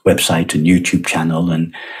website and YouTube channel.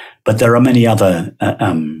 But there are many other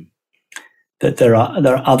there are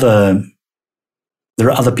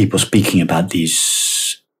other people speaking about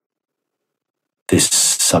this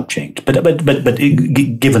subject. But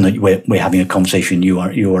given that we're having a conversation, you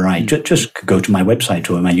are right. Just go to my website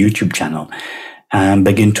or my YouTube channel and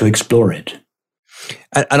begin to explore it.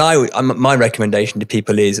 And my recommendation to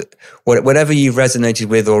people is whatever you've resonated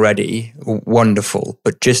with already, wonderful,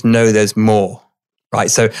 but just know there's more,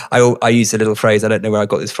 right? So I use a little phrase, I don't know where I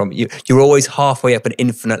got this from. You're always halfway up an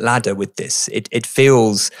infinite ladder with this. It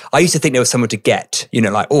feels, I used to think there was someone to get,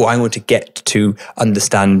 like, I want to get to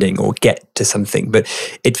understanding or get to something. But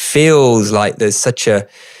it feels like there's such a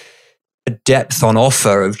depth on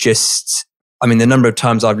offer of just, the number of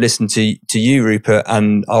times I've listened to you, Rupert,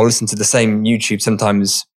 and I'll listen to the same YouTube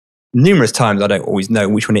sometimes, numerous times, I don't always know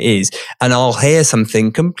which one it is, and I'll hear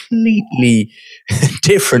something completely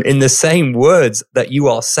different in the same words that you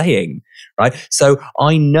are saying, right? So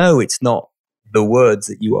I know it's not the words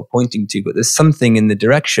that you are pointing to, but there's something in the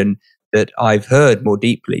direction that I've heard more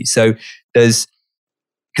deeply. So because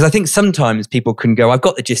I think sometimes people can go, I've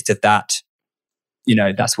got the gist of that,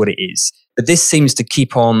 that's what it is. But this seems to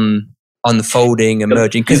keep on unfolding,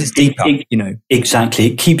 emerging, because it's deeper, Exactly.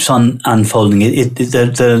 It keeps on unfolding.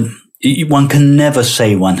 One can never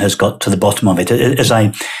say one has got to the bottom of it. As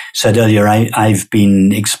I said earlier, I've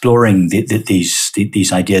been exploring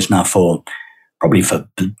these ideas now for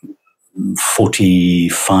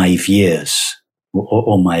 45 years,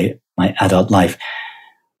 or my adult life.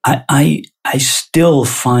 I still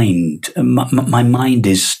find my mind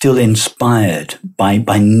is still inspired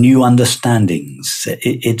by new understandings.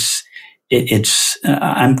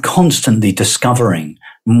 I'm constantly discovering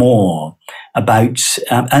more about,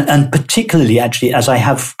 and particularly actually as I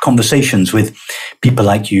have conversations with people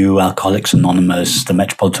like you, Alcoholics Anonymous, the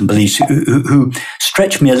Metropolitan Police, who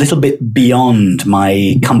stretch me a little bit beyond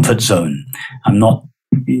my comfort zone. I'm not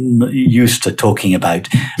used to talking about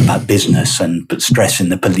business but stress in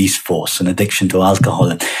the police force and addiction to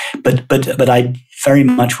alcohol. But I very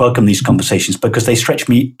much welcome these conversations because they stretch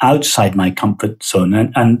me outside my comfort zone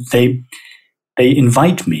and they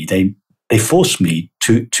invite me, they force me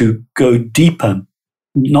to go deeper,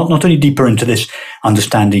 not only deeper into this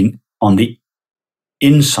understanding on the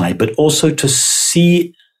inside, but also to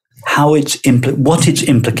see how what its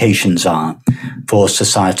implications are for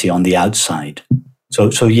society on the outside.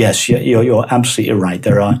 So yes, you're absolutely right.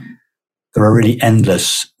 There are really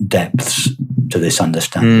endless depths to this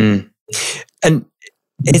understanding. And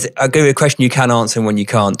I'll give you a question you can answer and one you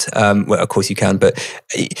can't. Well, of course you can, but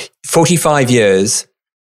 45 years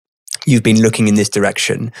you've been looking in this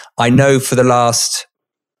direction. I know for the last,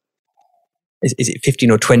 is it 15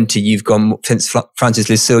 or 20, you've gone, since Francis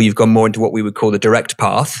Lucille, you've gone more into what we would call the direct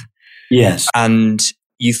path. Yes. And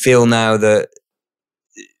you feel now that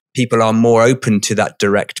people are more open to that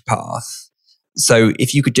direct path. So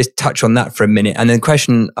if you could just touch on that for a minute. And then the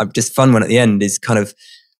question, just fun one at the end, is kind of,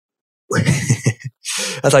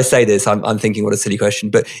 as I say this, I'm thinking, what a silly question.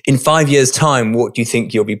 But in 5 years' time, what do you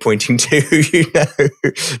think you'll be pointing to?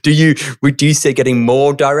 Do you see it getting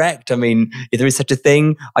more direct? If there is such a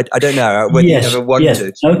thing, I don't know. Whether you ever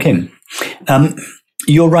wondered. Yes. Okay.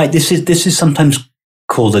 You're right. This is sometimes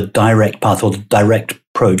called a direct path or the direct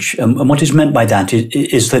approach. And what is meant by that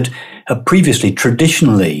is that previously,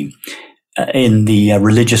 traditionally, in the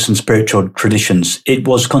religious and spiritual traditions, it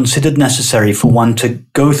was considered necessary for one to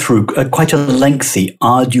go through quite a lengthy,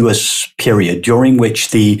 arduous period during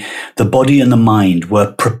which the body and the mind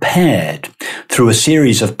were prepared through a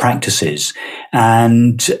series of practices.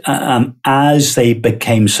 And as they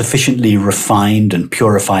became sufficiently refined and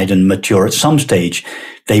purified and mature at some stage,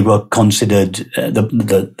 they were considered,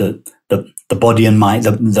 the body and mind,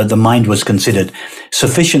 the mind was considered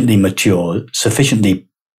sufficiently mature, sufficiently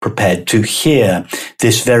prepared to hear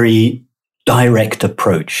this very direct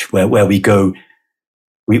approach where we go,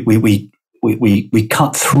 we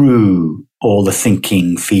cut through all the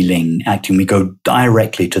thinking, feeling, acting. We go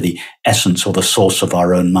directly to the essence or the source of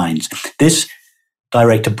our own minds. This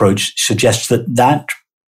direct approach suggests that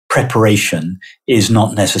preparation is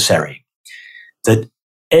not necessary, that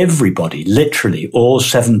everybody, literally all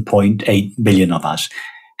 7.8 billion of us,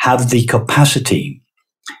 have the capacity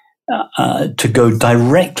to go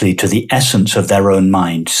directly to the essence of their own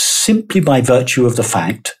mind simply by virtue of the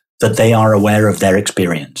fact that they are aware of their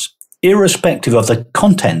experience, irrespective of the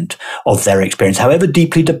content of their experience, however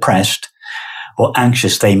deeply depressed or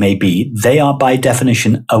anxious they may be, they are by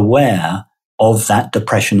definition aware of that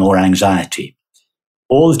depression or anxiety.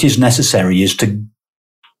 All that is necessary is to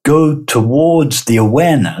go towards the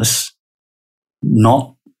awareness,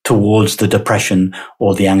 not towards the depression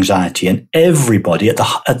or the anxiety. And everybody at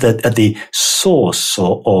the source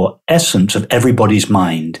or essence of everybody's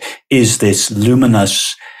mind is this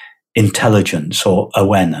luminous intelligence or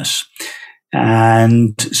awareness.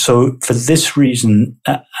 And so for this reason,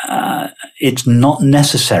 it's not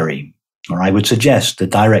necessary, or I would suggest the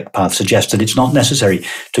direct path suggests that it's not necessary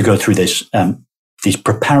to go through this, these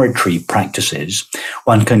preparatory practices.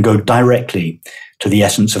 One can go directly to the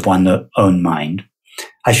essence of one's own mind.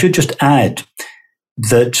 I should just add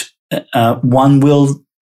that one will,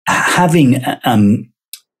 having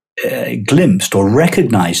glimpsed or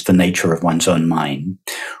recognized the nature of one's own mind,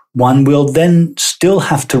 one will then still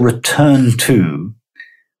have to return to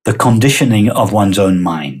the conditioning of one's own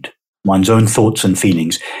mind, one's own thoughts and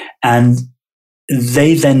feelings. And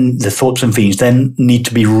the thoughts and feelings then need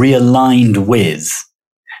to be realigned with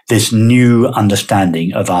this new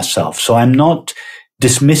understanding of ourselves. So I'm not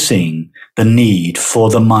dismissing the need for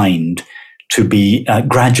the mind to be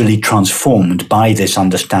gradually transformed by this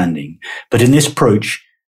understanding. But in this approach,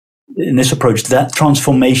 that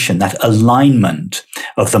transformation, that alignment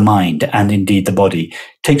of the mind and indeed the body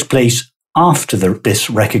takes place after this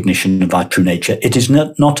recognition of our true nature. It is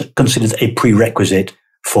not considered a prerequisite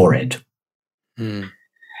for it.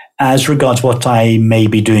 As regards what I may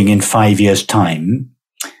be doing in 5 years' time,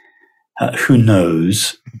 who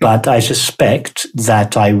knows? But I suspect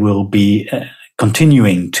that I will be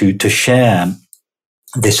continuing to share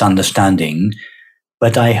this understanding.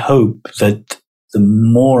 But I hope that the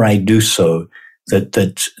more I do so, that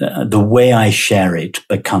the way I share it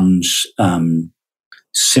becomes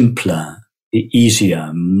simpler,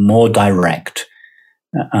 easier, more direct,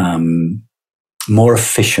 more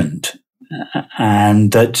efficient,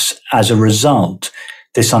 and that as a result,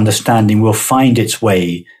 this understanding will find its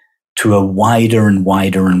way to a wider and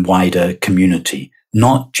wider and wider community,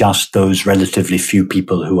 not just those relatively few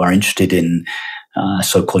people who are interested in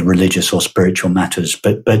so-called religious or spiritual matters,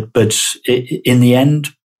 but in the end,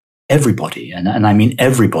 everybody, and I mean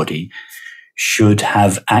everybody, should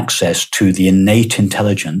have access to the innate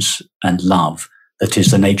intelligence and love that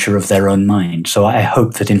is the nature of their own mind. So I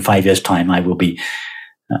hope that in 5 years' time I will be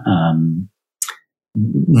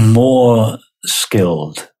more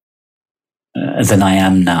skilled than I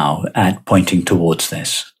am now at pointing towards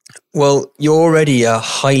this. Well, you're already a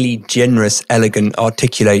highly generous, elegant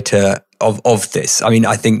articulator of this. I mean,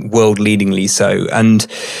 I think world-leadingly so. And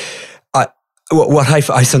what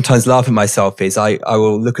I sometimes laugh at myself is I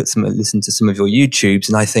will listen to some of your YouTubes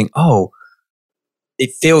and I think, oh,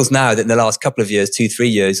 it feels now that in the last couple of years, 2-3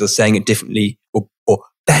 years, you're saying it differently or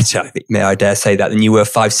better, I think, may I dare say that, than you were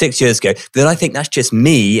 5-6 years ago. But then I think that's just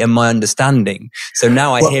me and my understanding. So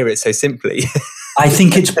now I hear it so simply. I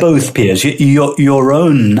think it's both, Piers. Your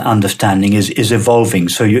own understanding is evolving.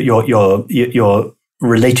 So you're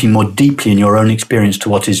relating more deeply in your own experience to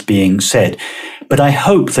what is being said. But I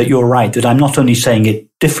hope that you're right, that I'm not only saying it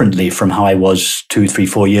differently from how I was 2, 3,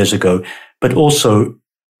 4 years ago, but also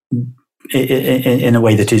in a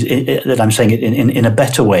way that I'm saying it in a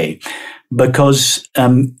better way. Because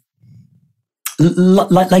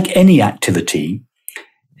like any activity,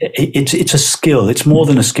 it's a skill. It's more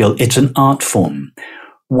than a skill. It's an art form.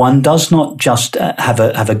 One does not just have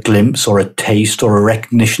a glimpse or a taste or a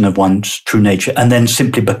recognition of one's true nature and then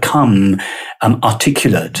simply become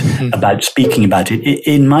articulate about speaking about it.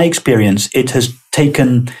 In my experience, it has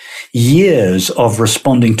taken years of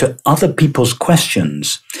responding to other people's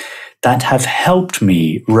questions that have helped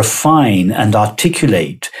me refine and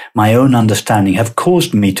articulate my own understanding, have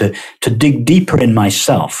caused me to dig deeper in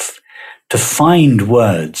myself, to find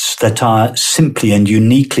words that are simply and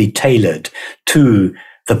uniquely tailored to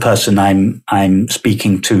the person I'm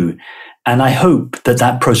speaking to. And I hope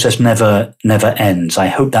that process never ends. I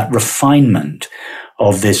hope that refinement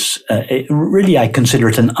of this, really I consider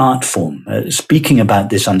it an art form, speaking about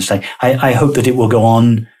this understanding. I hope that it will go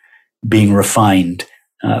on being refined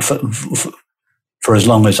for as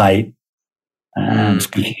long as I am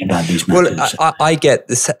speaking about these matters. Well, I get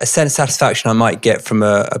a sense of satisfaction I might get from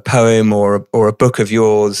a poem or a book of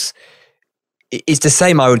yours it's the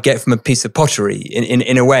same I would get from a piece of pottery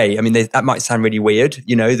in a way. I mean, that might sound really weird,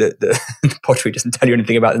 that the pottery doesn't tell you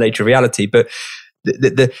anything about the nature of reality, but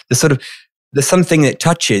the sort of, there's something that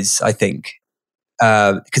touches, I think,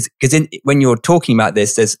 because when you're talking about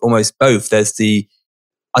this, there's almost both. There's the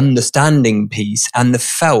understanding piece and the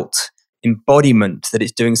felt embodiment that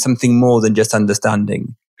it's doing something more than just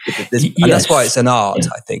understanding. And that's why it's an art,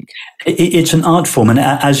 I think. It's an art form. And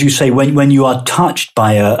as you say, when you are touched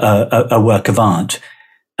by a work of art,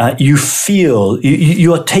 you feel,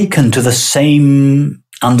 you are taken to the same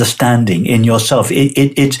understanding in yourself.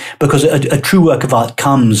 It's because a true work of art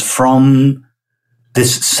comes from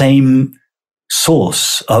this same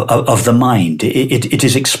source of the mind. It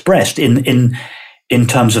is expressed in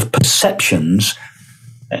terms of perceptions.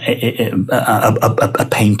 A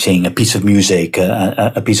painting, a piece of music,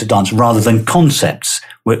 a piece of dance, rather than concepts.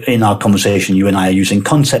 In our conversation, you and I are using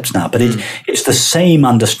concepts now, but it's the same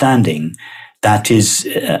understanding that is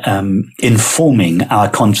informing our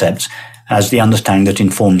concepts as the understanding that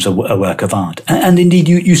informs a work of art. And indeed,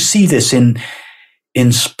 you see this in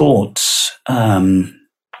sports.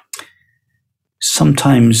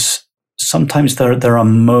 Sometimes there are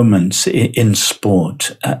moments in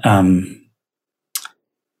sport.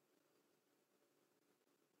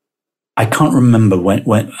 I can't remember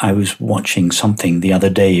when I was watching something the other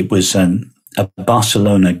day. It was a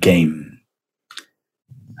Barcelona game,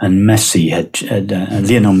 and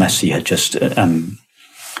Lionel Messi had just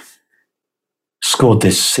scored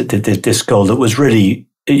this goal that was really,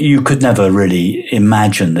 you could never really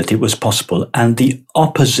imagine that it was possible. And the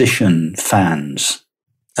opposition fans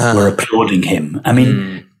were applauding him. I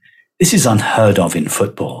mean, this is unheard of in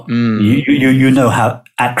football. You know how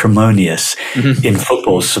acrimonious in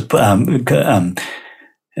football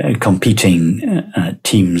competing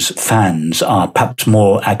teams' fans are, perhaps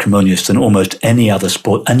more acrimonious than almost any other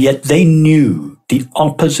sport. And yet they knew, the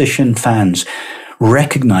opposition fans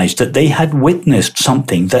recognized that they had witnessed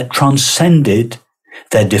something that transcended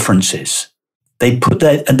their differences. They put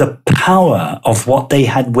the power of what they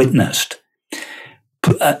had witnessed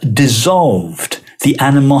dissolved the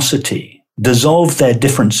animosity, dissolved their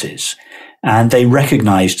differences, and they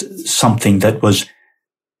recognized something that was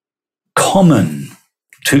common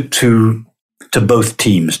to both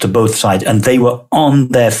teams, to both sides, and they were on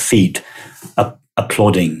their feet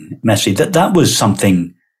applauding Messi. That was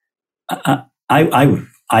something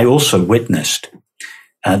I also witnessed.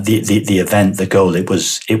 The event, the goal, it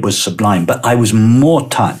was sublime, but I was more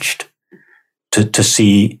touched to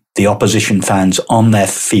see the opposition fans on their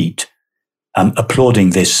feet applauding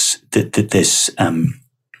this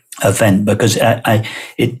event, because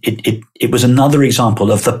it was another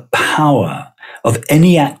example of the power of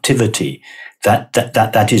any activity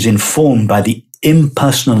that is informed by the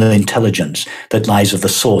impersonal intelligence that lies at the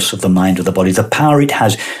source of the mind of the body, the power it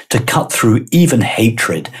has to cut through even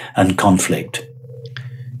hatred and conflict.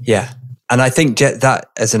 Yeah. And I think that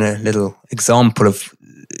as a little example of,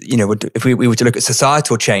 if we were to look at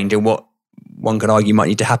societal change and what one could argue might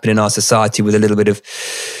need to happen in our society with a little bit of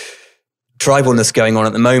tribalness going on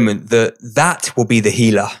at the moment, that will be the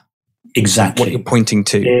healer. Exactly. What you're pointing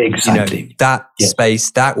to. Exactly.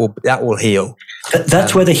 Space, that will heal.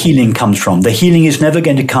 That's where the healing comes from. The healing is never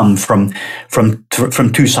going to come from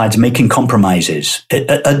two sides making compromises.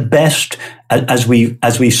 At best, as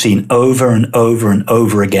we've seen over and over and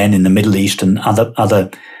over again in the Middle East and other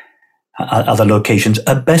locations,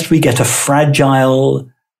 at best we get a fragile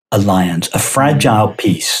alliance, a fragile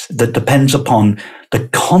peace that depends upon the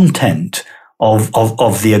content of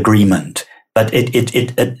the agreement. But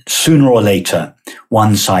it sooner or later,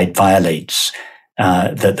 one side violates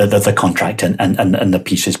the contract and the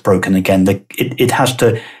peace is broken again. It has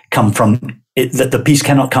to come from the peace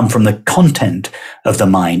cannot come from the content of the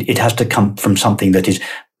mind. It has to come from something that is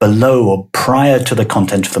below or prior to the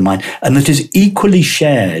content of the mind, and that is equally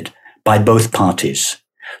shared by both parties.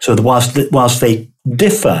 So whilst they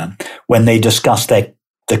differ when they discuss the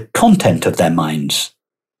content of their minds,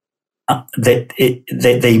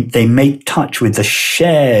 they make touch with the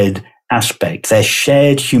shared aspect, their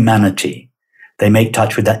shared humanity. They make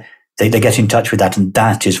touch with that. They get in touch with that, and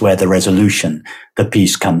that is where the resolution, the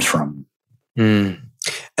peace, comes from. And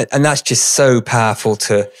that's just so powerful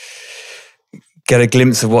to get a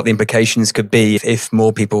glimpse of what the implications could be if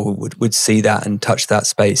more people would see that and touch that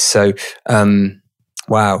space. So,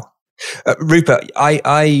 wow. Rupert,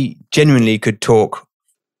 I genuinely could talk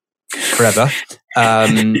forever.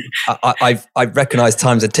 I've recognized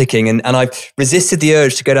times are ticking, and I've resisted the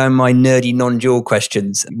urge to go down my nerdy non-dual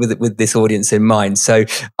questions with this audience in mind. So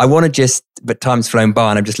I want to but time's flown by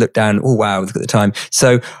and I've just looked down. Oh, wow, look at the time.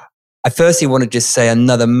 So I firstly want to just say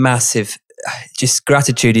another massive just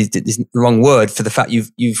gratitude is the wrong word for the fact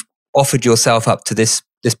you've offered yourself up to this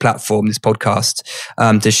platform, this podcast,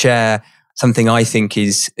 to share something I think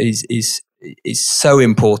is so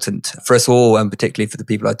important for us all, and particularly for the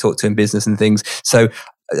people I talk to in business and things. So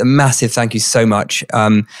a massive thank you so much.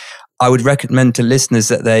 I would recommend to listeners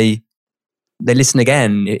that they listen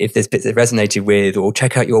again if there's bits that resonated with, or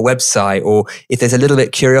check out your website, or if there's a little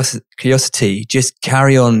bit curiosity, just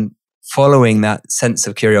carry on following that sense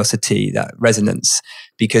of curiosity, that resonance,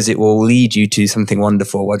 because it will lead you to something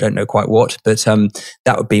wonderful. I don't know quite what, but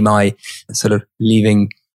that would be my sort of leaving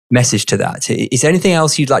message to that. Is there anything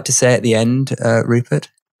else you'd like to say at the end, Rupert?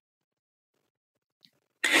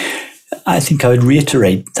 I think I would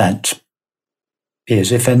reiterate that,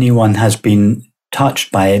 Piers, if anyone has been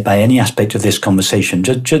touched by any aspect of this conversation,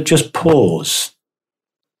 just pause.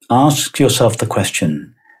 Ask yourself the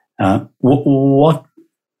question, what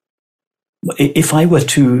if I were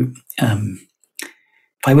to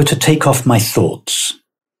take off my thoughts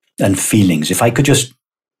and feelings, if I could just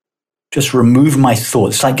remove my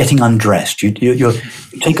thoughts. It's like getting undressed. You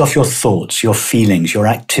take off your thoughts, your feelings, your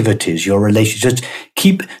activities, your relationships. Just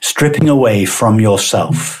keep stripping away from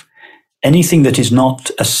yourself anything that is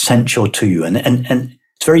not essential to you. And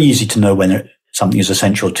it's very easy to know when something is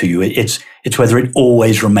essential to you. It's whether it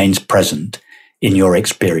always remains present in your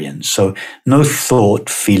experience. So no thought,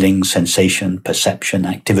 feeling, sensation, perception,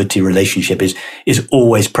 activity, relationship is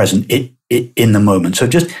always present in the moment. So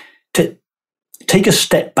just take a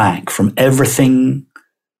step back from everything,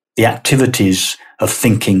 the activities of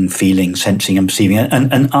thinking, feeling, sensing, and perceiving,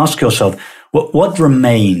 and ask yourself, what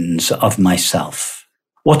remains of myself?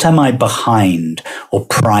 What am I behind or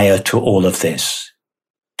prior to all of this?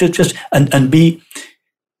 And be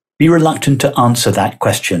reluctant to answer that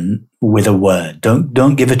question with a word.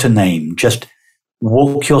 Don't give it a name. Just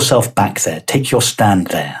walk yourself back there. Take your stand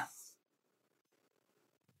there.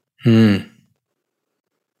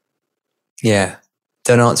 Yeah.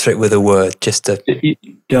 Don't answer it with a word.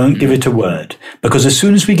 Don't give it a word. Because as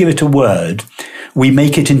soon as we give it a word, we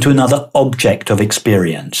make it into another object of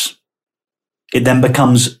experience. It then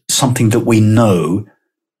becomes something that we know,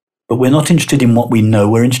 but we're not interested in what we know.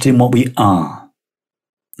 We're interested in what we are.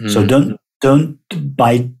 So don't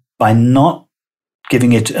by not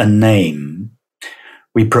giving it a name,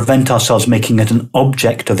 we prevent ourselves making it an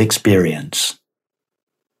object of experience.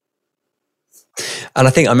 And I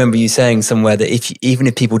think I remember you saying somewhere that even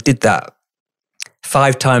if people did that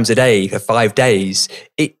 5 times a day for 5 days,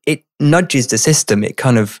 it nudges the system. It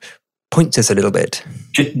kind of points us a little bit.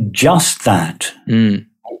 Just that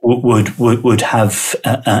would have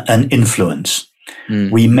an influence.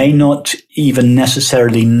 We may not even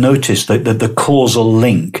necessarily notice the causal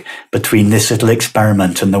link between this little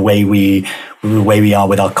experiment and the way we are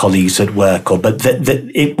with our colleagues at work, but that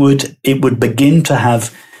it would begin to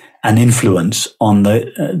have an influence on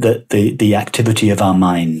the activity of our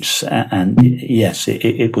minds. And yes,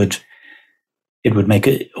 it would make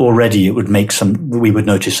it already. It would make we would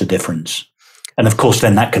notice a difference. And of course,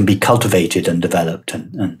 then that can be cultivated and developed.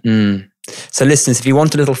 So listeners, if you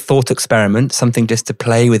want a little thought experiment, something just to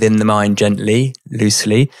play within the mind gently,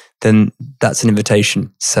 loosely, then that's an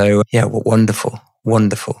invitation. So yeah, wonderful.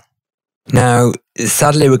 Now,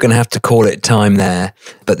 sadly, we're going to have to call it time there,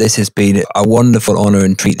 but this has been a wonderful honor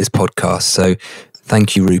and treat, this podcast. So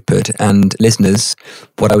thank you, Rupert. And listeners,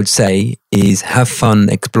 what I would say is have fun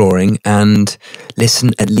exploring and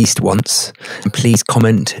listen at least once. And please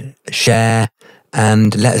comment, share,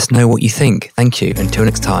 and let us know what you think. Thank you. Until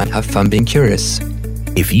next time, have fun being curious.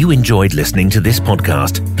 If you enjoyed listening to this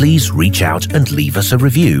podcast, please reach out and leave us a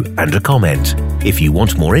review and a comment. If you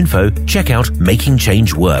want more info, check out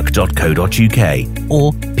makingchangework.co.uk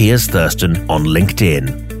or Piers Thurston on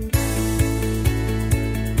LinkedIn.